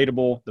 He's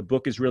relatable. The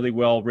book is really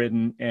well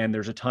written, and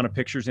there's a ton of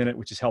pictures in it,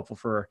 which is helpful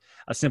for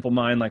a simple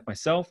mind like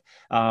myself.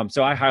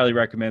 So I highly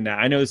recommend that.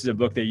 I know this is a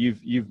book that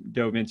you've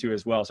dove into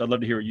as well. So I'd love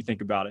to hear what you think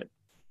about it.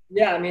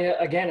 Yeah, I mean,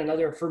 again,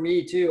 another for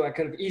me too. I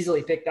could have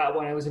easily picked that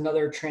one. It was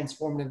another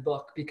transformative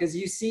book because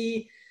you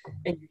see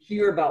and you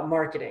hear about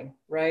marketing,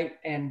 right?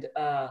 And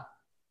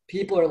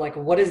people are like,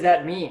 "What does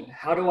that mean?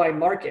 How do I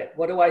market?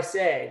 What do I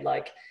say?"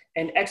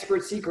 And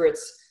Expert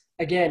Secrets.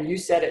 Again, you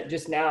said it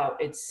just now,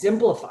 it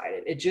simplified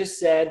it. It just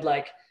said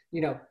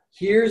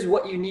here's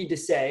what you need to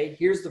say.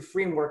 Here's the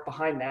framework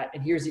behind that.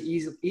 And here's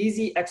the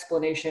easy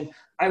explanation.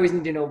 I always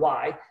need to know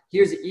why.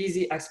 Here's the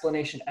easy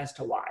explanation as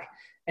to why.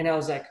 And I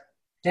was like,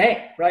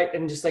 dang, right?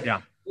 And just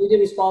we did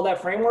just follow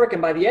that framework.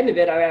 And by the end of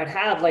it, I would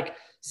have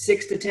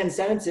 6 to 10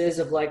 sentences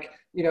of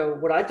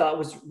what I thought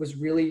was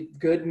really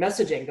good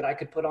messaging that I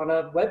could put on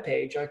a web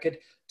page. I could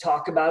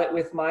talk about it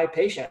with my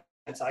patients.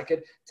 I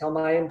could tell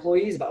my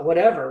employees about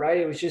whatever, right?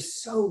 It was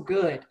just so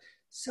good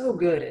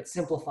at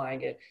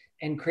simplifying it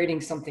and creating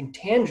something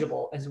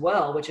tangible as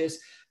well, which is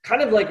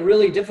kind of like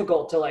really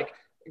difficult to like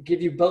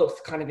give you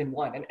both kind of in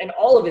one. And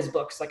all of his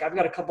books, like I've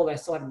got a couple that I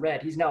still haven't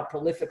read. He's now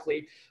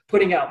prolifically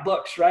putting out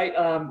books, right?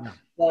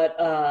 But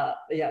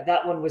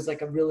that one was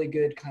like a really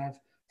good kind of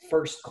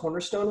first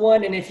cornerstone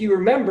one. And if you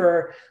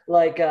remember,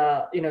 like,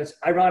 it's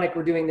ironic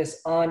we're doing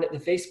this on the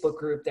Facebook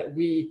group that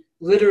we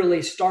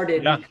literally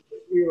started. Yeah.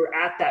 We were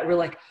at that. We're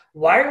like,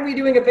 why are we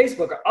doing a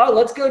Facebook? Oh,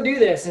 let's go do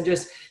this. And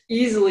just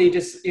easily,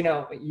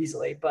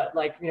 but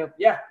like,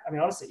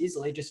 honestly,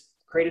 easily just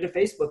created a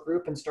Facebook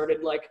group and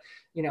started like,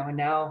 and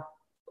now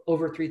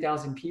over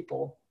 3,000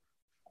 people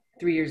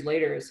 3 years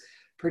later is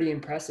pretty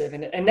impressive.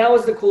 And that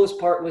was the coolest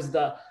part was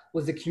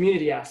the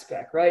community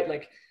aspect, right?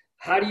 Like,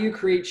 how do you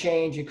create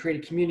change and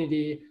create a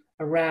community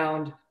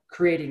around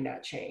creating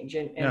that change?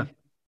 And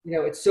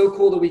it's so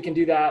cool that we can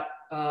do that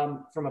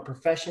from a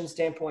profession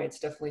standpoint. It's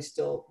definitely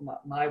still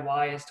my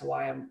why as to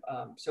why I'm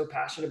so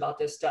passionate about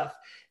this stuff.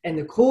 And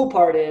the cool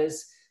part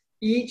is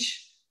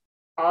each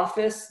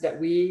office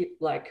that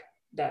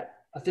that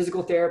a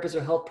physical therapist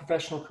or health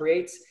professional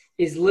creates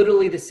is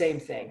literally the same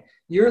thing.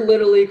 You're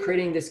literally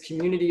creating this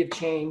community of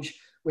change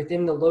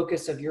within the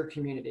locus of your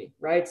community,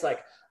 right? It's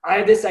like, I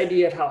have this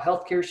idea of how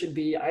healthcare should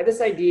be. I have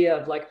this idea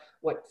of like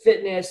what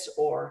fitness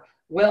or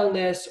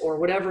wellness or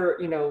whatever,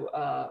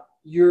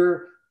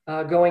 you're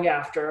going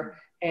after.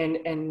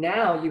 And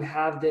now you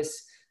have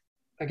this,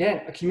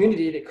 again, a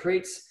community that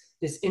creates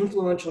this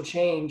influential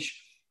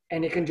change,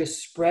 and it can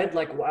just spread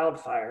like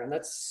wildfire. And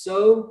that's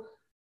so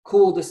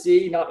cool to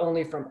see, not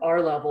only from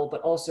our level,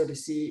 but also to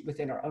see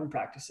within our own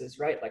practices,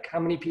 right? Like how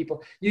many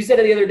people, you said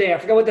it the other day, I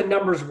forgot what the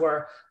numbers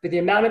were, but the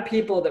amount of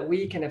people that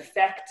we can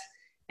affect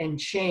and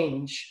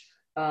change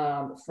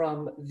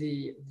from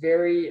the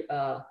very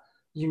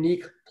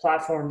unique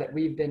platform that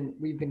we've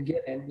been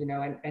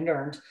given, and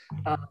earned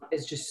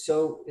is just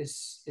so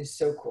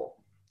cool.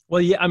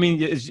 Well, yeah, I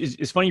mean,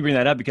 it's funny you bring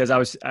that up because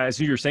as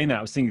you were saying that,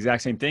 I was thinking the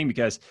exact same thing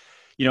because,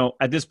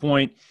 at this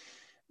point,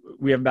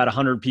 we have about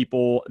 100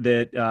 people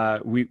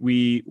that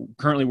we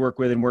currently work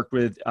with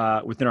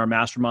within our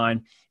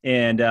mastermind.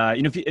 And,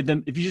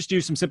 if you just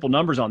do some simple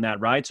numbers on that,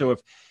 right? So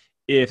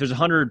if there's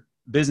 100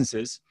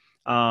 businesses,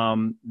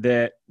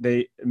 that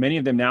many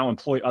of them now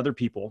employ other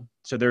people.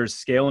 So there's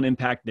scale and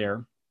impact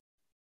there.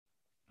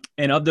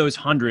 And of those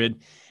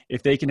 100,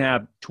 if they can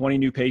have 20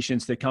 new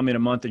patients that come in a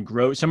month and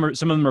grow, some of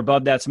them are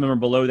above that, some of them are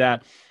below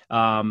that.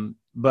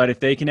 But if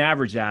they can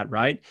average that,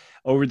 right,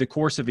 over the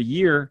course of a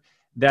year,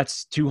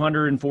 that's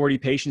 240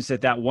 patients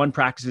that one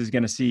practice is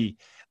going to see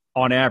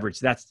on average.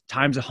 That's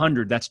times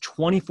 100. That's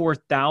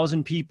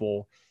 24,000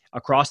 people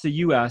across the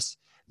U.S.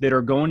 that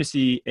are going to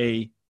see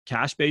a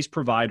cash-based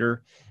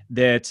provider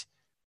that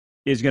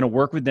is going to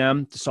work with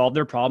them to solve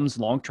their problems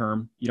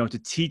long-term, to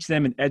teach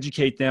them and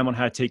educate them on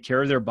how to take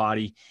care of their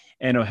body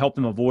and to help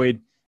them avoid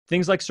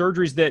things like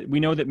surgeries that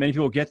we know that many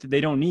people get that they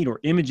don't need, or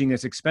imaging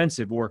that's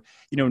expensive, or,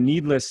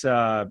 needless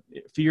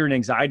fear and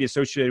anxiety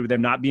associated with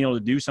them not being able to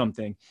do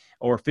something,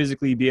 or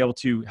physically be able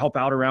to help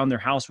out around their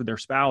house with their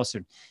spouse,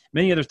 and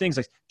many other things.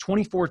 Like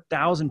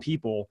 24,000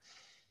 people.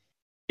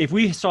 If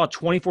we saw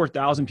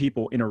 24,000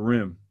 people in a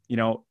room,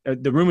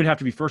 the room would have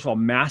to be, first of all,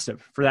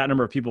 massive for that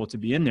number of people to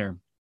be in there.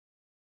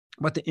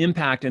 But the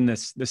impact and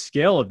the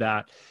scale of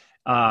that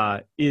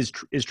is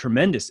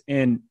tremendous.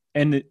 And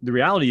the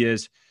reality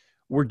is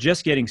we're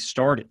just getting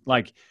started.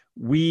 Like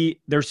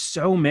there's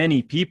so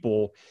many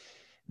people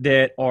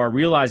that are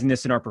realizing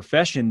this in our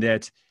profession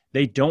that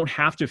they don't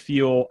have to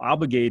feel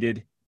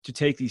obligated to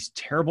take these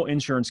terrible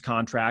insurance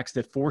contracts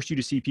that force you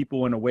to see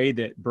people in a way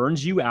that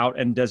burns you out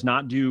and does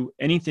not do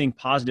anything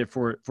positive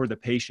for the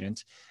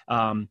patient.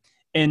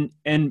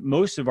 And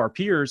most of our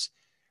peers,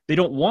 they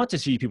don't want to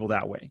see people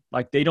that way.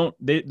 Like they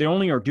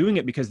only are doing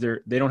it because they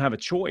don't have a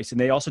choice. And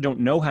they also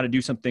don't know how to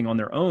do something on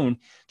their own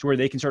to where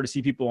they can start to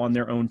see people on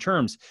their own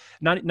terms.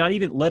 Not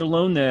even, let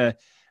alone the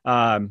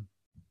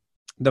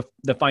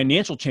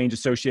financial change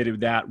associated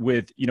with that,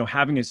 with,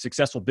 having a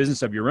successful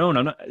business of your own.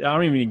 I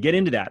don't even get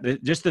into that.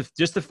 Just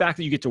the fact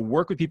that you get to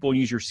work with people and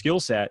use your skill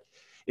set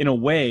in a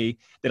way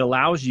that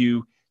allows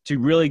you to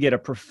really get a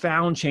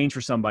profound change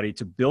for somebody,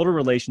 to build a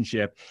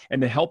relationship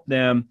and to help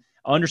them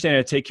understand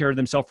how to take care of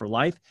themselves for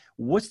life.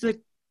 What's the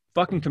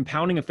fucking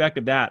compounding effect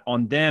of that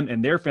on them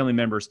and their family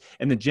members,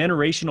 and the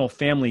generational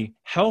family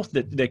health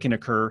that can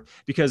occur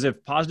because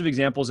of positive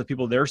examples of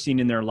people they're seeing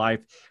in their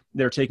life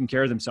that are taking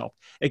care of themselves?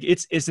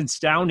 It's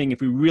astounding if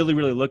we really,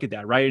 really look at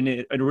that, right?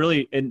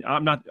 And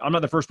I'm not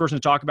the first person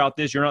to talk about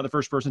this. You're not the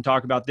first person to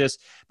talk about this.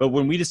 But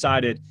when we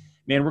decided,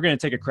 man, we're going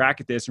to take a crack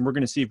at this and we're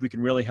going to see if we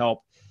can really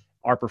help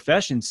our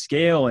profession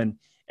scale and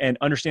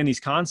understand these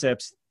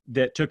concepts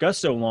that took us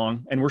so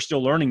long, and we're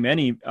still learning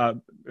many.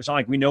 It's not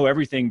like we know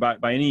everything by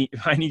any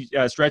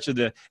stretch of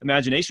the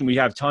imagination. We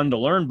have a ton to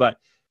learn, but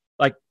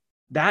like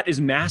that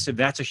is massive.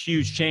 That's a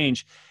huge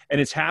change,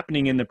 and it's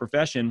happening in the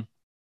profession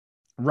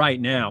right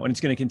now. And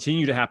it's going to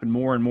continue to happen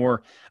more and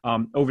more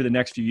over the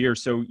next few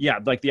years. So yeah,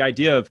 like the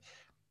idea of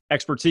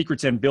expert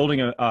secrets and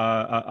building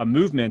a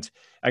movement,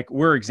 like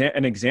we're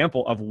an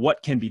example of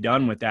what can be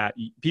done with that.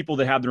 People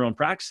that have their own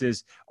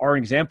practices are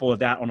an example of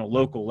that on a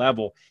local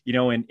level, you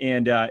know, and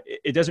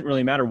it doesn't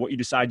really matter what you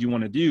decide you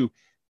want to do.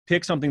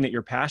 Pick something that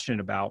you're passionate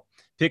about,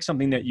 pick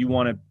something that you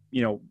want to,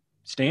 you know,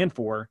 stand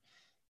for,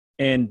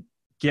 and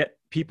get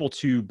people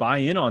to buy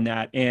in on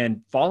that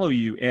and follow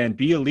you and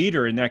be a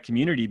leader in that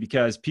community,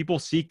 because people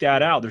seek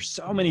that out. There's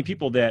so many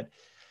people that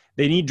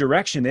they need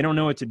direction. They don't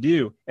know what to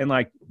do. And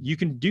like, you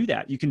can do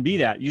that. You can be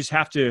that. You just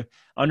have to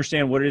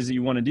understand what it is that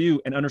you want to do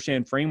and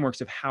understand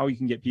frameworks of how you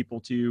can get people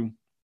to, you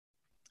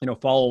know,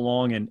 follow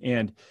along.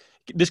 And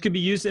this could be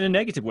used in a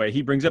negative way.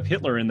 He brings up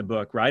Hitler in the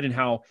book, right? And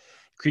how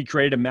he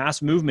created a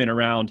mass movement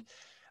around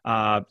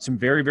some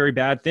very, very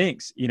bad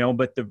things, you know,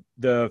 but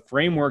the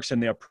frameworks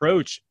and the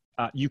approach,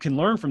 you can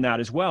learn from that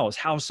as well, is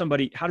how did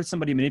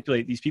somebody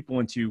manipulate these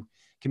people into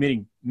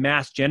committing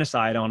mass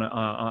genocide on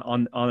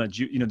a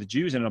Jew, you know, the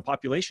Jews and a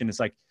population. It's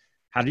like,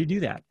 how did he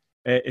do that?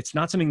 It's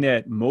not something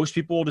that most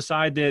people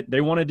decide that they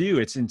want to do.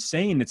 It's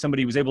insane that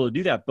somebody was able to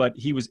do that, but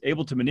he was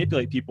able to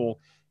manipulate people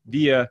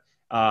via,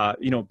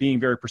 you know, being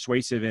very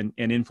persuasive and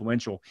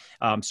influential.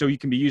 So you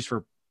can be used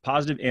for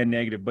positive and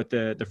negative, but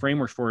the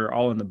frameworks for it are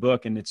all in the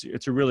book, and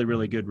it's a really,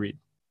 really good read.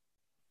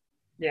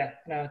 Yeah,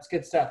 no, it's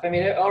good stuff. I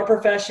mean, our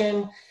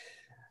profession,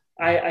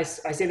 I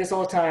say this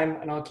all the time,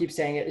 and I'll keep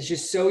saying it, is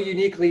just so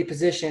uniquely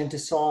positioned to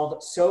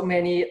solve so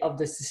many of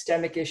the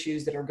systemic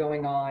issues that are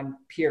going on,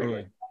 period.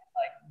 Totally.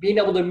 Like being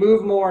able to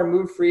move more and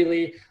move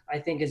freely, I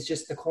think is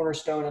just the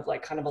cornerstone of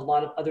like kind of a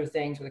lot of other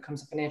things when it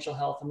comes to financial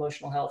health,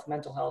 emotional health,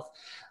 mental health.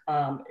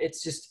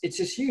 It's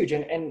just huge.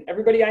 And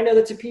everybody I know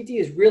that's a PT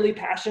is really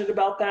passionate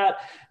about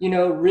that, you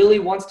know, really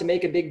wants to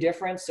make a big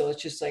difference. So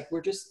it's just like,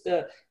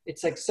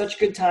 it's like such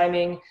good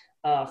timing.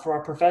 For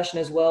our profession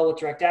as well, with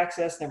direct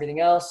access and everything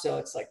else. So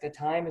it's like, the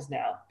time is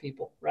now,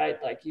 people, right?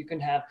 Like, you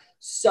can have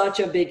such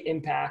a big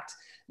impact,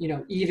 you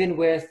know, even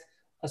with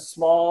a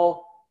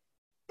small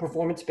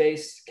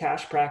performance-based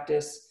cash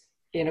practice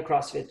in a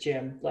CrossFit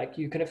gym. Like,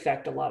 you can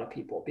affect a lot of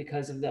people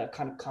because of the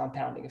kind of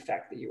compounding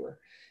effect that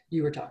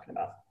you were talking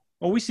about.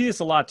 Well, we see this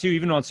a lot too,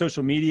 even on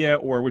social media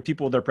or with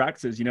people with their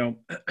practices. You know,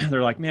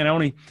 they're like, man, I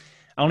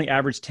only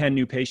average 10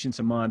 new patients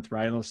a month,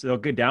 right? They'll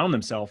get down on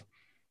themselves.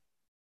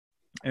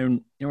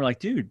 And we're like,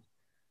 dude,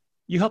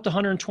 you helped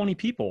 120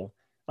 people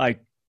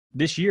like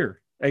this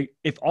year. Like,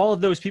 if all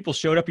of those people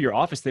showed up at your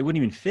office, they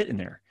wouldn't even fit in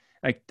there.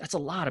 Like, that's a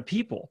lot of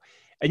people.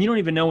 And you don't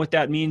even know what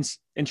that means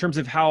in terms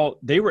of how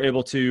they were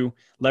able to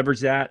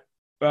leverage that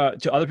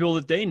to other people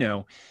that they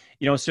know,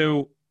 you know?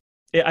 So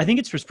I think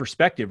it's just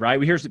perspective, right?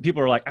 We hear that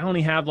people are like, I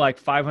only have like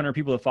 500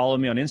 people that follow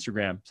me on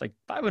Instagram. It's like,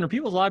 500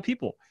 people is a lot of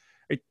people.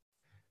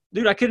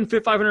 Dude, I couldn't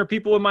fit 500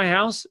 people in my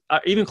house,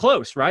 even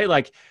close, right?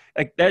 Like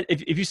that.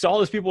 If you saw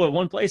those people at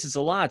one place, it's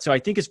a lot. So I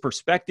think it's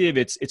perspective.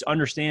 It's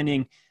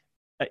understanding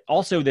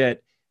also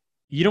that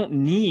you don't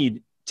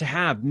need to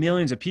have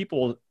millions of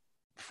people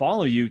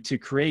follow you to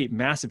create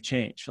massive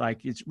change.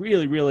 Like, it's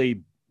really,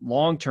 really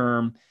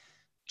long-term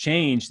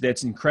change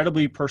that's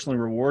incredibly personally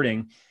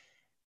rewarding.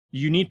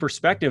 You need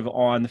perspective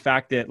on the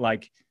fact that,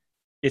 like,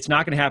 it's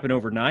not going to happen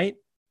overnight.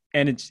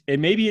 And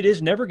maybe it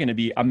is never going to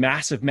be a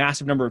massive,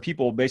 massive number of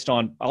people, based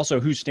on also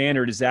whose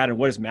standard is that and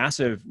what does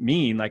massive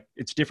mean? Like,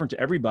 it's different to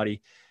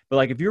everybody. But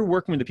like, if you're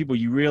working with the people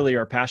you really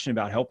are passionate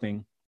about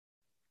helping,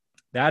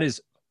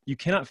 you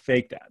cannot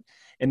fake that.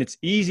 And it's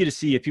easy to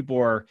see if people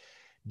are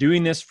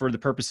doing this for the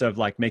purpose of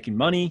like making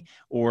money,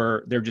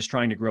 or they're just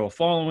trying to grow a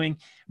following,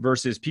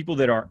 versus people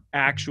that are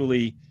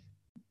actually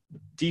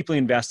deeply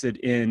invested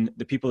in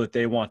the people that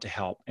they want to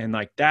help. And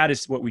like, that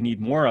is what we need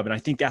more of. And I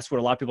think that's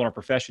what a lot of people in our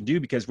profession do,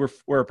 because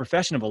we're a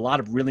profession of a lot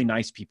of really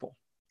nice people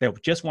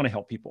that just want to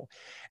help people.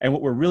 And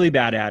what we're really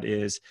bad at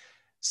is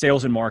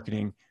sales and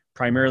marketing,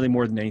 primarily,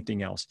 more than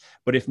anything else.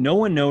 But if no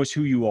one knows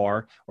who you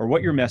are or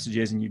what your message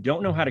is, and you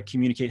don't know how to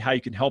communicate how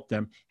you can help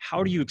them,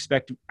 how do you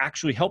expect to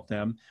actually help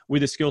them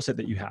with the skill set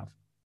that you have?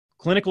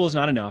 Clinical is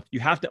not enough.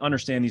 You have to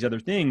understand these other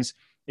things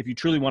if you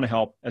truly want to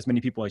help as many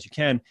people as you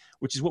can,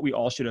 which is what we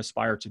all should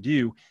aspire to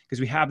do,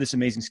 because we have this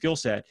amazing skill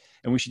set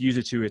and we should use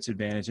it to its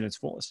advantage and its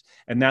fullest.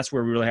 And that's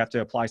where we really have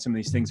to apply some of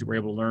these things that we're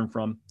able to learn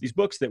from these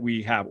books that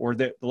we have, or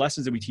the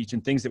lessons that we teach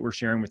and things that we're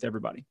sharing with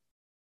everybody.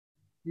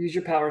 Use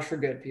your powers for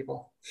good,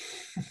 people.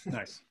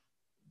 Nice.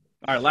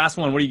 All right, last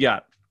one. What do you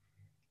got?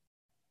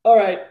 All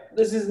right,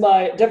 this is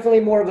definitely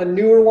more of a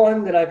newer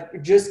one that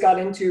I've just got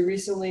into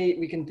recently.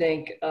 We can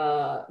thank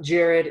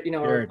Jared,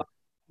 our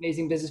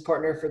amazing business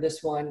partner, for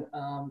this one.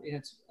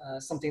 It's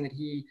something that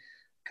he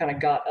kind of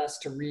got us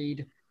to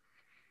read.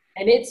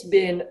 And it's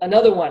been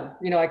another one.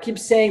 I keep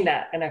saying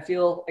that, and I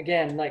feel,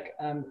 again, like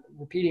I'm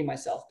repeating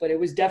myself, but it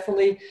was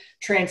definitely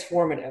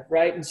transformative,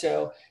 right? And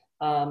so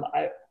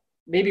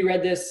maybe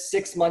read this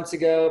 6 months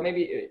ago,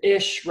 maybe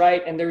ish,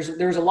 right? And there's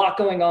a lot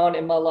going on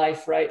in my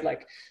life, right?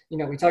 Like,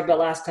 we talked about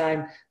last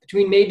time,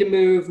 between Made to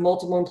Move,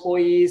 multiple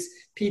employees,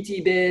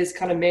 PT Biz,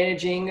 kind of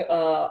managing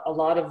a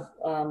lot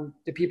of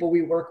the people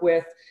we work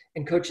with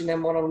and coaching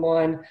them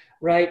one-on-one,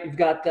 right? You've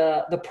got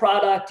the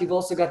product, you've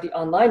also got the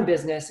online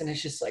business, and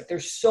it's just like,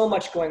 there's so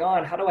much going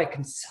on. How do I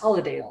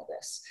consolidate all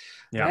this,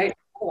 right?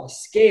 How do I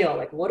scale?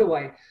 Like, what do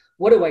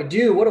I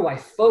do? What do I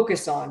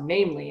focus on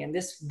mainly? And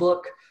this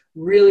book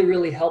really,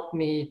 really helped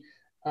me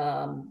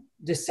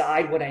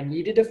decide what I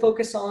needed to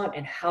focus on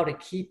and how to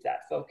keep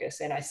that focus.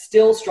 And I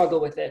still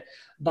struggle with it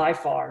by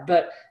far,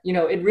 but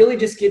it really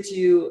just gets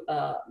you,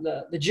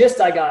 the gist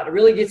I got, it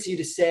really gets you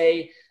to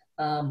say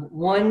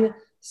one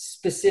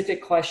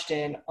specific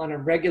question on a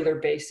regular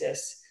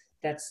basis.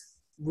 That's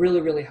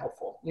really, really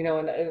helpful,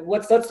 and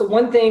that's the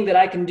one thing that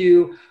I can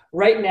do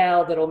right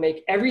now that'll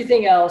make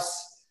everything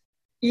else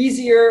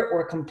easier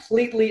or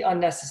completely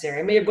unnecessary.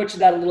 I may have butchered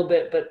that a little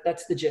bit, but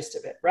that's the gist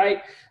of it,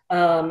 right?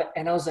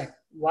 And I was like,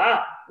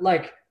 wow,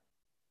 like,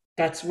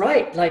 that's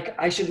right. Like,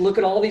 I should look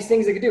at all these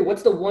things I could do.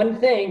 What's the one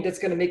thing that's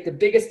going to make the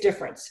biggest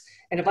difference?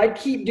 And if I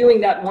keep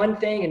doing that one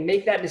thing and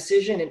make that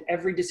decision in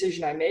every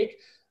decision I make,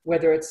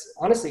 whether it's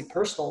honestly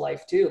personal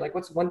life too, like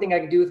what's one thing I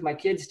can do with my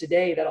kids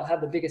today that'll have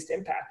the biggest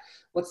impact?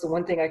 What's the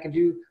one thing I can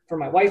do for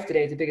my wife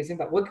today the biggest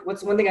impact?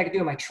 What's the one thing I can do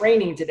in my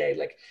training today?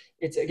 Like,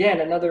 it's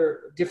again,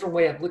 another different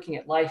way of looking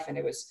at life. And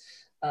it was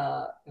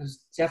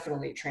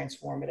definitely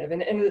transformative.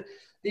 And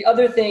the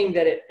other thing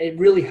that it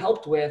really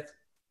helped with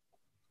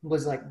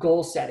was like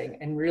goal setting,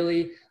 and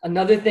really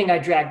another thing I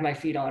dragged my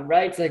feet on,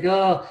 right? It's like,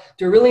 oh,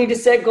 do I really need to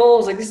set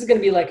goals? Like, this is going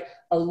to be like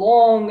a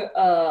long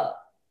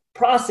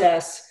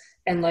process.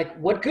 And like,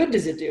 what good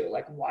does it do?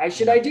 Like, why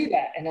should I do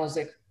that? And I was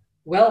like,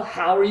 well,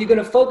 how are you going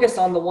to focus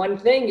on the one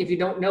thing if you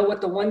don't know what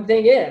the one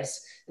thing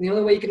is? And the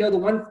only way you can know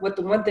what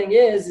the one thing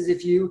is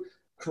if you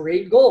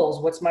create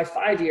goals. What's my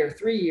 5-year,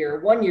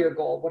 3-year, 1-year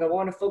goal? What I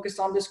want to focus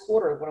on this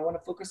quarter? What I want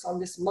to focus on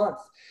this month?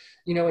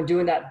 And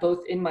doing that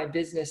both in my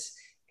business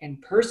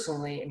and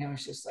personally. And it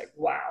was just like,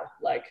 wow,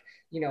 like,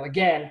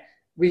 again,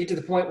 we get to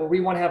the point where we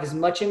want to have as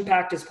much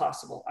impact as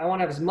possible. I want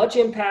to have as much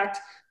impact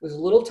with as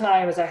little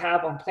time as I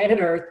have on planet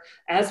Earth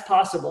as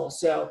possible.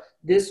 So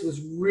this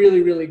was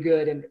really, really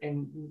good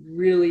and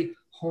really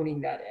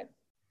honing that in.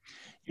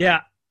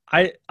 Yeah.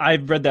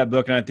 I've read that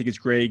book and I think it's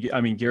great.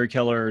 I mean, Gary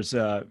Keller is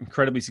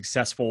incredibly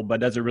successful, but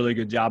does a really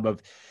good job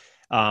of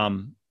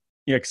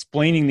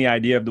explaining the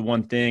idea of the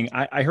one thing.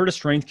 I heard a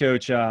strength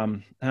coach,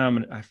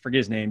 I forget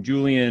his name,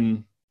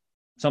 Julian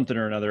something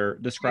or another,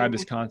 describe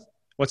this concept.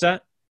 What's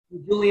that?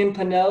 Julian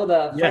Pineau,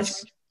 the Yes.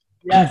 French.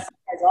 Yes,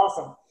 that's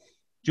awesome.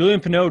 Julian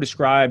Pineau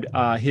described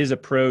his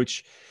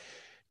approach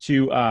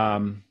to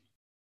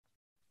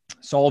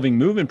solving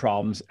movement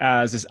problems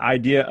as this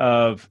idea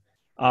of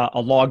a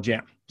log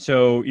jam.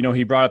 So,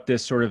 he brought up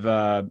this sort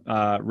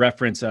of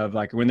reference of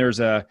like when there's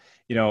a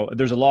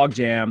log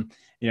jam,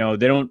 they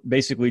don't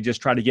basically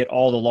just try to get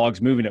all the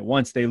logs moving at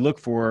once. They look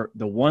for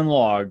the one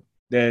log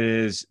that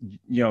is,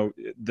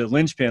 the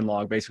linchpin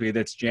log, basically,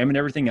 that's jamming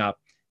everything up,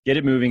 get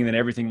it moving, and then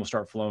everything will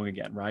start flowing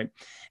again, right?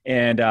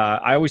 And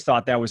I always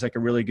thought that was like a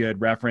really good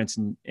reference.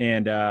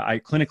 And I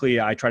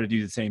try to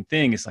do the same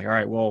thing. It's like, all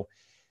right, well,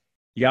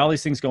 you got all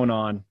these things going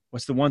on.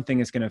 What's the one thing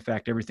that's going to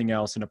affect everything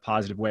else in a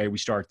positive way? We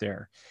start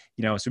there,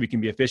 so we can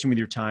be efficient with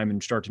your time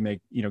and start to make,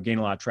 gain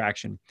a lot of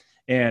traction.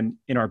 And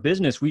in our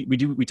business, we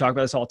talk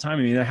about this all the time.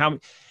 I mean, how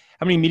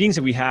many meetings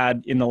have we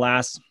had in the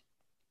last,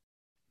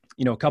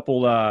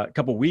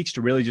 couple weeks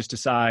to really just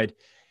decide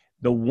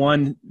the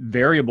one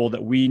variable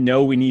that we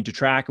know we need to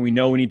track and we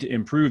know we need to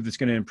improve that's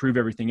going to improve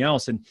everything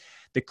else. And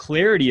the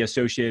clarity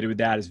associated with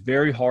that is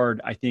very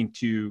hard, I think,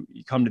 to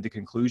come to the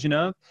conclusion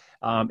of.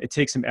 It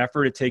takes some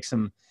effort. It takes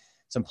some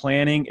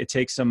planning. It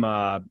takes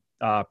some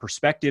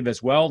perspective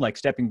as well, like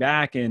stepping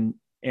back and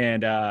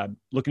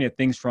looking at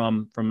things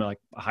from like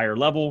a higher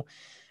level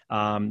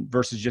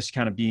versus just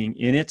kind of being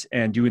in it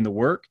and doing the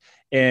work.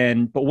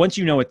 But once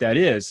you know what that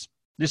is,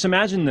 just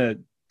imagine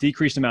the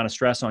decreased amount of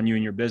stress on you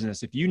and your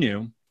business if you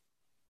knew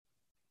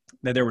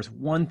that there was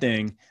one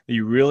thing that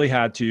you really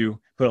had to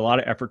put a lot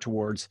of effort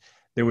towards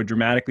that would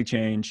dramatically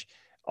change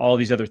all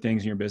these other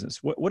things in your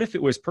business. What if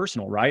it was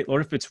personal, right? What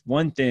if it's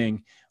one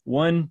thing,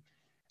 one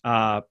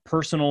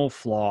personal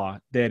flaw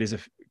that is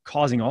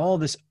causing all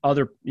this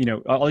other,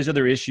 all these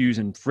other issues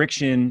and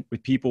friction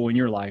with people in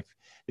your life,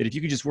 that if you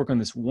could just work on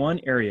this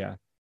one area,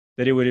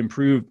 that it would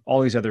improve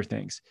all these other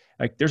things.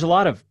 Like, there's a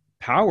lot of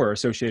power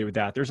associated with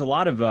that. There's a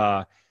lot of,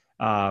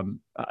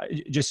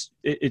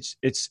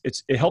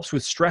 it helps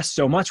with stress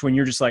so much when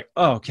you're just like,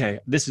 oh, okay,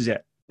 this is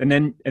it. And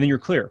then you're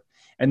clear,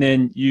 and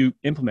then you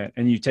implement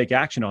and you take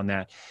action on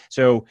that.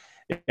 So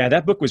yeah,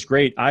 that book was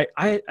great.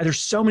 There's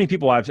so many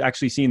people I've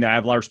actually seen that I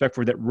have a lot of respect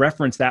for that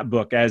reference that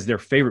book as their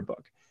favorite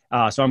book.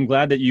 So I'm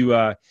glad that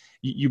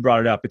you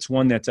brought it up. It's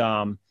one that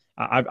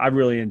I've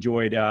really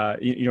enjoyed,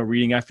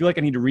 reading. I feel like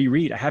I need to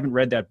reread. I haven't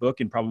read that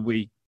book in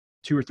probably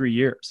 2 or 3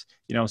 years,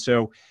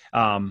 so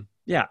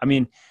yeah, I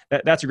mean,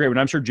 that's a great one.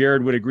 I'm sure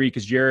Jared would agree,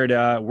 because Jared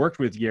worked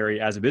with Gary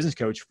as a business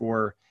coach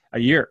for a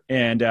year.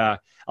 And a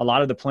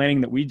lot of the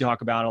planning that we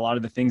talk about, a lot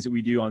of the things that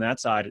we do on that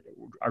side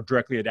are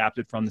directly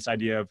adapted from this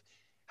idea of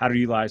how to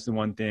utilize the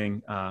one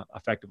thing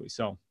effectively.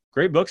 So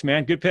great books,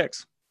 man. Good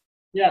picks.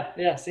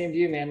 Yeah. Same to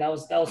you, man. That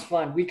was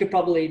fun. We could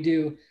probably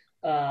do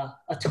a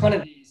ton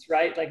of these,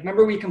 right? Like,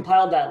 remember we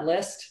compiled that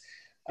list?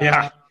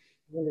 Yeah.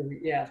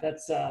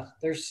 That's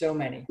there's so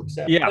many.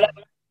 So yeah, but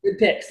good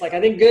picks. Like,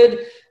 I think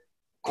good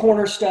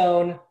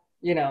cornerstone,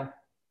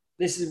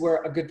 this is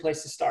where a good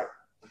place to start.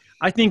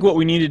 I think what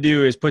we need to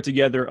do is put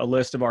together a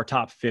list of our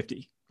top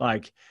 50,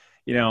 like,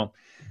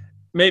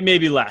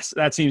 maybe less.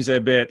 That seems a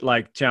bit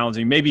like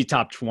challenging. Maybe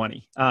top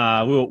 20.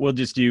 We'll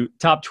just do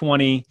top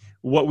 20,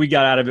 what we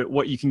got out of it,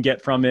 what you can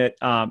get from it.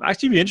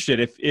 Actually be interested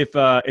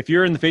if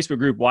you're in the Facebook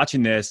group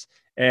watching this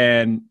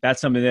and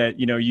that's something that,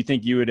 you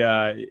think you would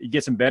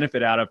get some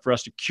benefit out of, for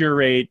us to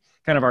curate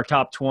kind of our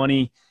top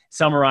 20,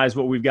 summarize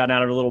what we've gotten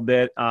out of it a little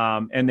bit,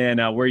 and then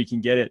where you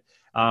can get it.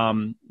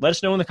 Let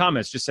us know in the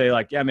comments. Just say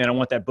like, yeah, man, I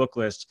want that book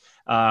list,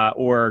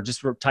 or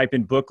just type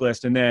in book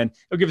list, and then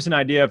it'll give us an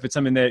idea if it's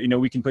something that,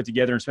 we can put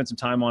together and spend some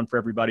time on for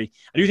everybody.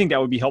 I do think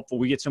that would be helpful.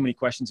 We get so many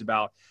questions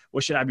about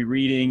what should I be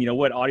reading?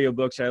 What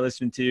audiobooks should I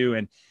listen to?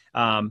 And,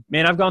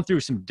 man, I've gone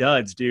through some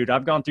duds, dude.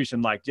 I've gone through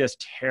some like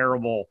just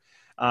terrible,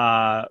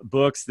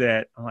 books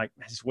that I'm like,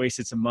 I just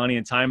wasted some money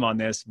and time on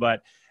this.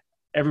 But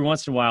every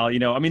once in a while,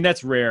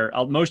 that's rare.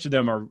 Most of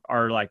them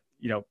are like,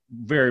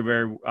 very,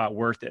 very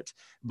worth it.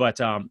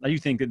 But I do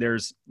think that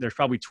there's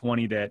probably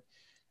 20 that,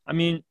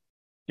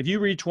 if you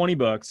read 20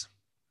 books,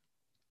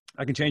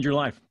 I can change your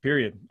life,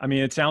 period.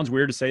 It sounds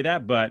weird to say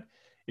that, but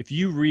if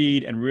you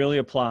read and really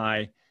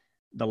apply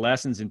the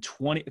lessons in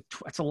 20,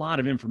 that's a lot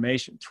of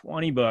information,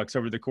 20 books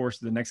over the course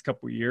of the next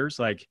couple of years.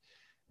 Like,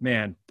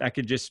 man,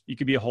 you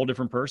could be a whole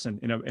different person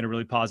in a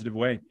really positive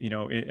way,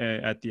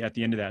 at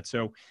the end of that.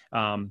 So,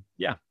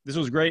 this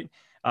was great.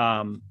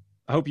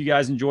 I hope you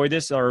guys enjoyed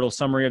this, our little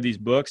summary of these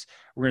books.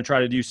 We're going to try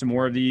to do some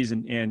more of these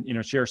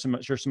and share some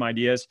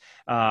ideas.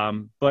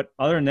 But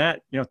other than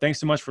that, thanks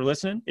so much for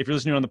listening. If you're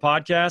listening on the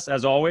podcast,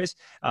 as always,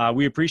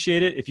 we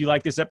appreciate it. If you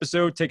like this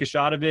episode, take a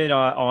shot of it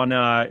on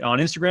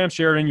Instagram,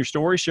 share it in your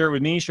story, share it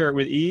with me, share it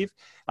with Eve.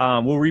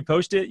 We'll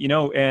repost it,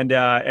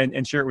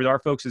 and share it with our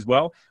folks as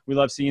well. We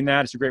love seeing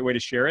that. It's a great way to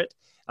share it.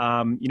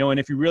 And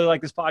if you really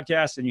like this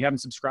podcast and you haven't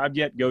subscribed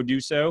yet, go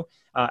do so.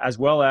 As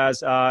well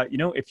as,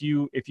 if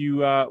you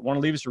want to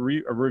leave us a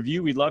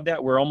review, we'd love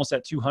that. We're almost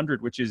at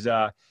 200, which is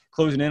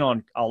closing in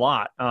on a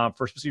lot,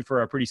 especially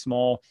for a pretty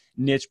small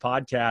niche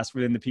podcast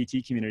within the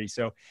PT community.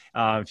 So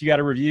if you got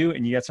a review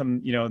and you got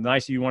some,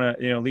 nice you want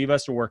to, leave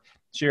us or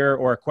share,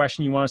 or a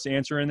question you want us to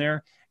answer in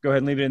there, go ahead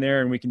and leave it in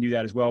there and we can do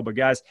that as well. But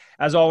guys,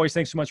 as always,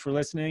 thanks so much for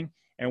listening,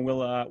 and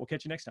we'll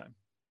catch you next time.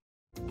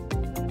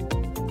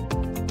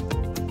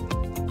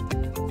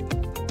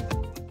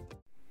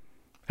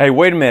 Hey,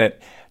 wait a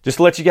minute. Just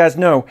to let you guys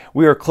know,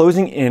 we are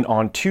closing in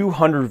on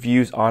 200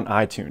 reviews on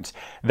iTunes.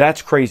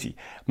 That's crazy.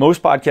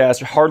 Most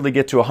podcasts hardly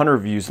get to 100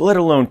 reviews, let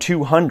alone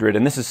 200.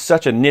 And this is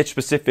such a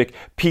niche-specific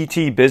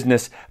PT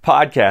business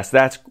podcast.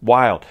 That's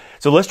wild.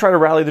 So let's try to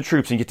rally the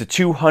troops and get to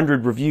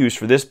 200 reviews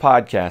for this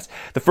podcast.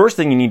 The first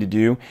thing you need to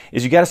do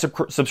is you got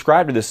to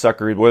subscribe to this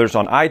sucker, whether it's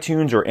on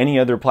iTunes or any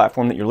other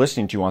platform that you're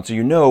listening to on, so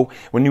you know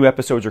when new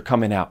episodes are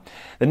coming out.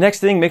 The next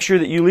thing, make sure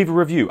that you leave a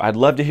review. I'd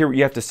love to hear what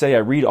you have to say. I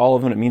read all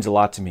of them. It means a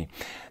lot to me.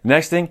 The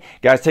next thing,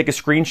 guys, take a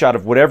screenshot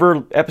of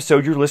whatever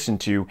episode you're listening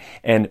to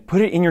and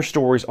put it in your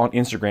stories on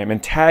Instagram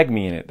and tag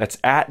me in it. That's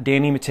at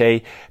Danny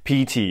Mattei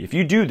PT. If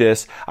you do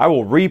this, I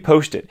will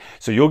repost it.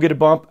 So you'll get a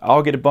bump,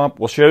 I'll get a bump.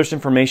 We'll share this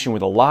information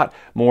with a lot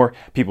more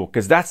people,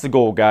 because that's the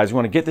goal, guys. We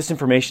want to get this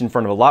information in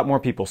front of a lot more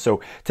people. So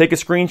take a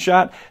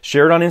screenshot,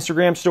 share it on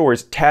Instagram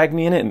stories, tag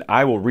me in it, and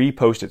I will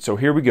repost it. So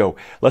here we go.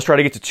 Let's try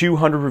to get to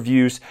 200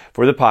 reviews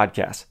for the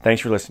podcast.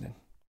 Thanks for listening.